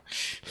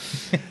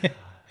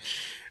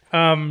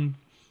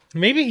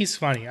 Maybe he's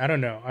funny. I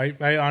don't know.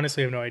 I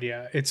honestly have no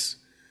idea.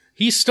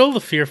 He's still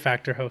the Fear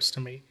Factor host to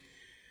me.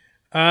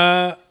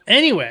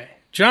 Anyway,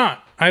 John,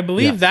 I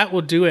believe that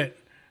will do it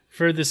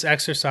for this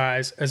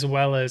exercise as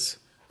well as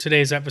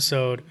today's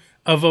episode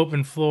of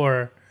Open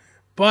Floor.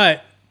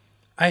 But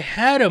I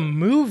had a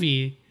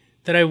movie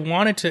that I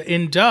wanted to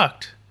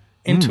induct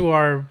into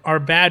our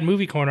bad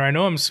movie corner. I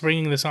know I'm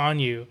springing this on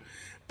you,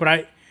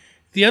 but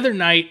the other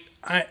night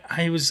I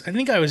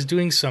think I was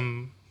doing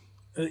some,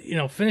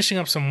 finishing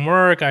up some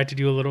work. I had to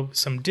do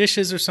some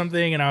dishes or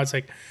something, and I was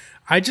like,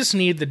 I just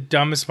need the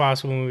dumbest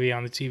possible movie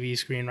on the TV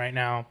screen right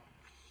now.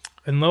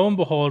 And lo and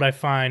behold, I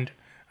find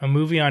a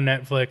movie on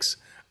Netflix.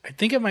 I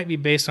think it might be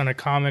based on a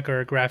comic or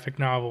a graphic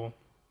novel.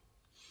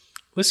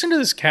 Listen to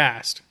this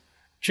cast: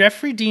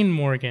 Jeffrey Dean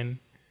Morgan,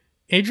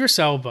 Idris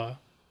Elba,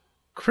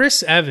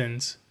 Chris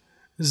Evans,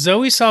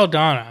 Zoe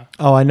Saldana.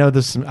 Oh, I know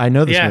this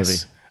movie.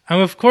 I'm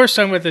of course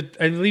talking about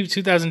I believe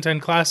 2010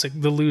 classic,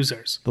 The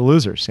Losers. The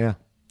Losers, yeah.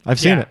 I've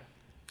seen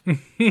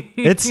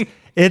it.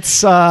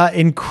 It's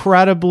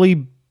incredibly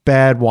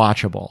bad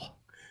watchable.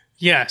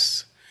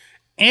 Yes.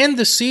 And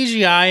the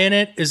CGI in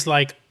it is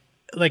like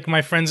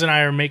my friends and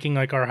I are making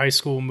like our high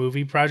school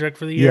movie project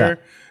for the year.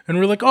 Yeah. And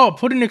we're like, oh,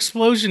 put an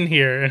explosion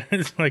here.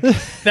 And it's like,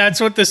 that's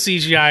what the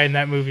CGI in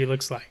that movie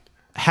looks like.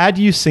 Had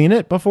you seen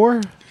it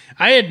before?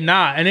 I had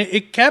not. And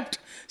it kept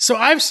So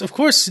I've, of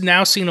course,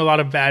 now seen a lot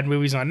of bad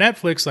movies on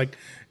Netflix, like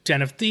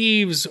Den of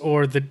Thieves,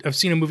 or I've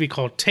seen a movie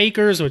called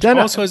Takers, which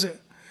also has...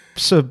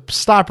 So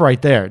stop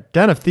right there.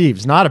 Den of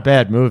Thieves, not a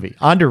bad movie.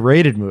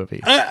 Underrated movie.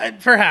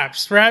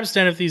 Perhaps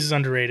Den of Thieves is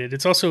underrated.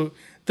 It's also...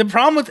 The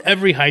problem with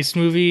every heist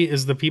movie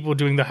is the people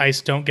doing the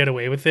heist don't get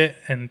away with it,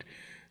 and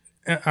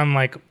I'm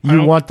like...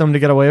 You want them to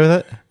get away with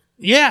it?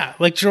 Yeah,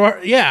 like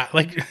Gerard. Yeah,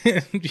 like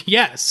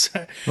yes.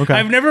 Okay.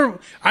 I'm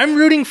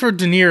rooting for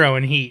De Niro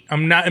in Heat.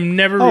 I'm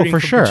never rooting for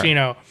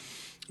Pacino.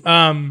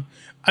 I'm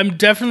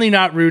definitely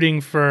not rooting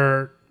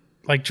for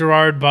like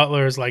Gerard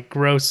Butler's like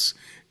gross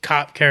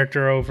cop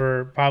character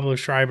over Pablo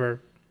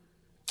Schreiber.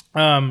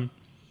 So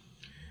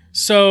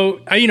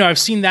I've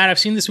seen that. I've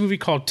seen this movie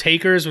called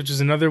Takers, which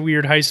is another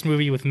weird heist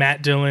movie with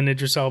Matt Dillon,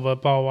 Idris Elba,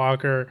 Paul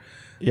Walker.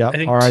 Yeah, I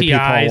think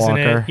T.I.'s in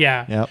it.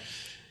 Yeah. Yep.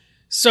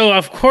 So,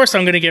 of course,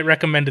 I'm going to get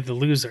recommended The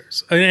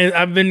Losers.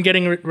 I've been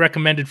getting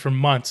recommended for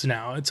months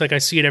now. It's like I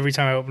see it every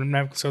time I open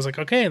Netflix. So I was like,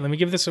 okay, let me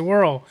give this a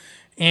whirl.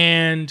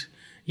 And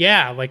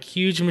yeah, like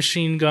huge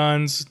machine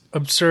guns,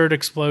 absurd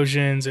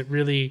explosions. It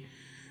really,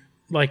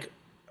 it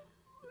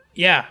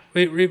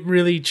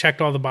really checked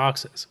all the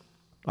boxes.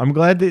 I'm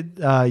glad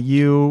that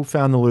you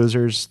found The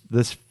Losers.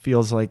 This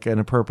feels like an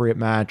appropriate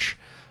match.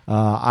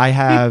 I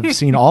have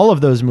seen all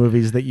of those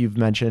movies that you've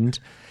mentioned.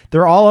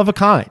 They're all of a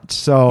kind.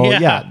 So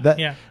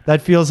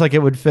that feels like it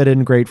would fit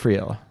in great for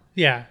you.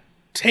 Yeah.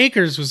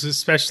 Takers was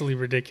especially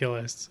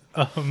ridiculous.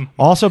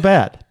 Also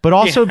bad, but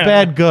also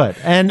bad good.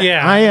 And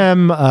I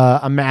am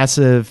a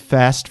massive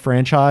Fast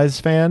franchise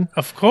fan.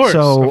 Of course.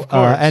 So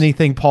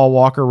anything Paul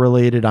Walker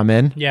related, I'm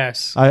in.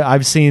 Yes.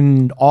 I've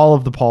seen all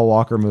of the Paul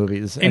Walker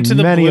movies, and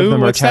many of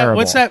them are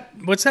terrible.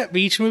 What's that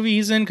beach movie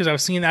he's in? Because I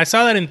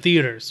saw that in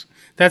theaters.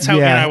 That's how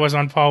in I was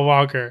on Paul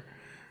Walker.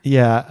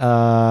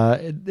 Yeah,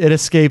 it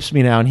escapes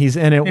me now, and he's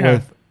in it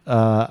with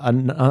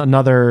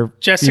another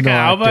Jessica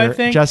Alba, actor. I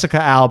think.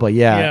 Jessica Alba,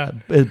 yeah.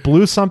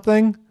 Blue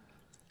something?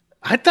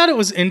 I thought it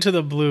was Into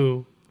the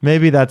Blue.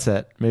 Maybe that's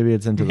it. Maybe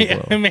it's Into the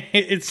Blue.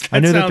 I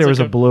knew that there was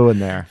a blue in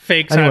there.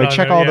 Fake. Anyway,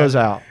 check all those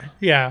out.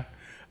 Yeah.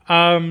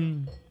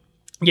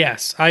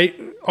 Yes.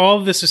 All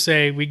of this to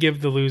say, we give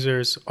The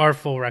Losers our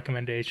full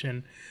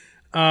recommendation.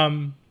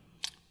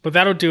 But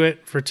that'll do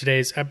it for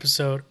today's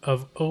episode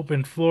of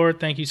Open Floor.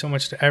 Thank you so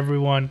much to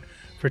everyone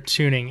for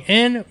tuning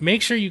in.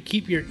 Make sure you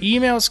keep your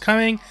emails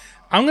coming.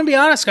 I'm going to be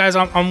honest, guys.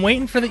 I'm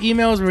waiting for the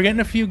emails. We're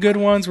getting a few good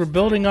ones. We're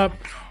building up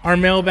our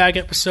mailbag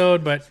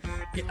episode, but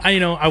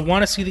I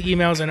want to see the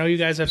emails. I know you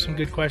guys have some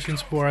good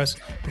questions for us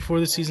before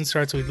the season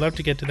starts, so we'd love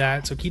to get to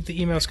that. So keep the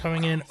emails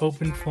coming in,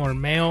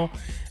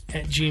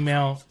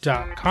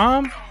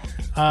 openfloormail@gmail.com.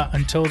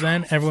 Until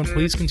then, everyone,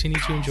 please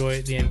continue to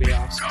enjoy the NBA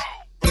offseason.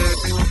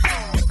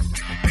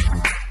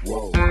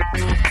 Whoa.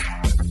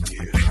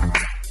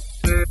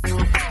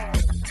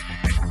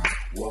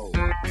 Whoa.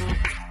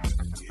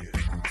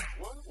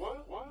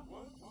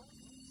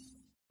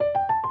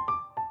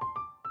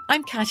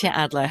 I'm Katya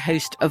Adler,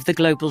 host of The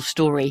Global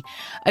Story.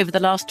 Over the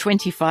last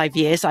 25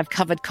 years, I've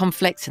covered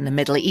conflicts in the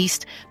Middle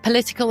East,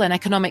 political and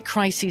economic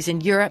crises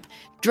in Europe,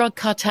 drug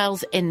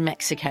cartels in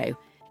Mexico.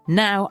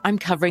 Now I'm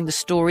covering the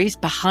stories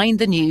behind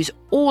the news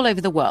all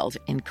over the world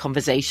in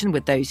conversation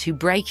with those who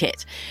break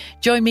it.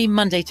 Join me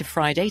Monday to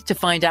Friday to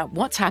find out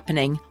what's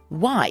happening,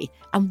 why,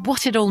 and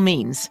what it all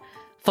means.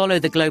 Follow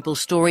The Global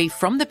Story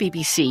from the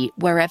BBC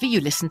wherever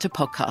you listen to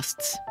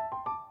podcasts.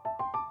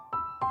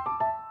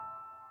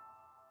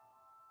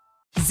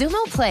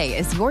 Xumo Play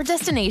is your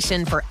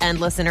destination for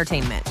endless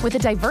entertainment. With a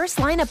diverse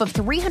lineup of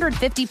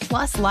 350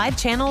 plus live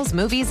channels,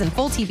 movies, and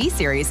full TV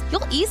series,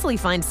 you'll easily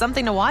find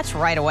something to watch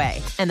right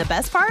away. And the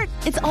best part?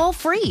 It's all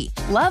free.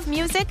 Love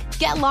music?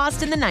 Get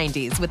lost in the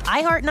 90s with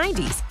iHeart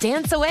 90s.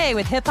 Dance away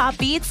with hip-hop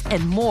beats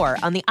and more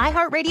on the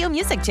iHeartRadio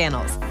music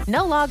channels.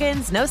 No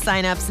logins, no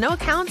signups, no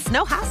accounts,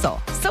 no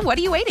hassle. So what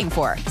are you waiting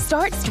for?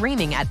 Start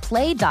streaming at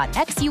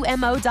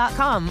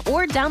play.xumo.com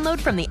or download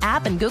from the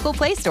app and Google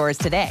Play stores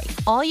today.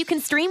 All you can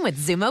stream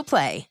with Xumo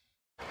Play.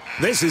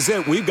 This is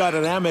it. We've got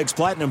an Amex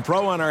Platinum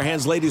Pro on our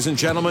hands, ladies and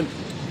gentlemen.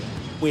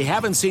 We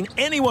haven't seen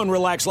anyone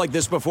relax like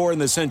this before in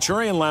the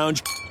Centurion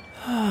Lounge.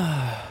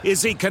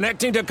 Is he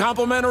connecting to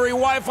complimentary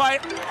Wi-Fi?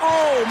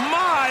 Oh,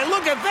 my!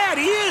 Look at that!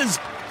 He is!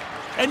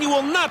 And you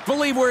will not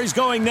believe where he's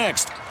going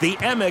next. The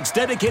Amex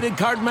dedicated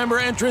card member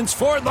entrance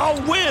for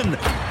the win.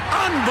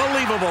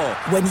 Unbelievable.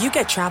 When you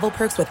get travel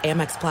perks with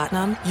Amex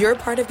Platinum, you're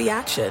part of the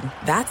action.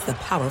 That's the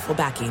powerful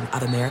backing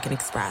of American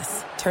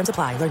Express. Terms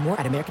apply. Learn more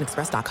at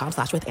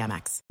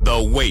americanexpress.com/withAmex.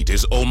 The wait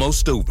is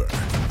almost over.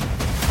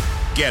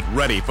 Get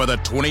ready for the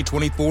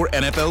 2024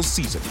 NFL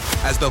season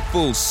as the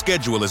full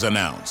schedule is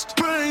announced.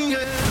 Bring it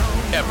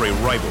on. Every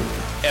rivalry,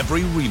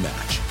 every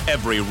rematch,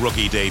 every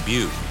rookie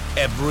debut,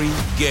 every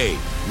game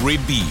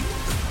revealed.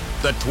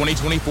 The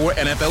 2024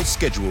 NFL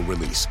schedule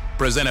release,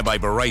 presented by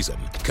Verizon,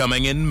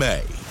 coming in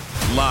May.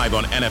 Live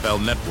on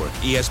NFL Network,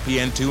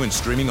 ESPN2, and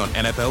streaming on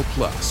NFL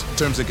Plus.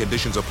 Terms and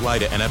conditions apply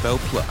to NFL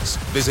Plus.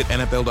 Visit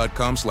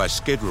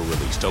NFL.com/schedule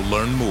release to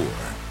learn more.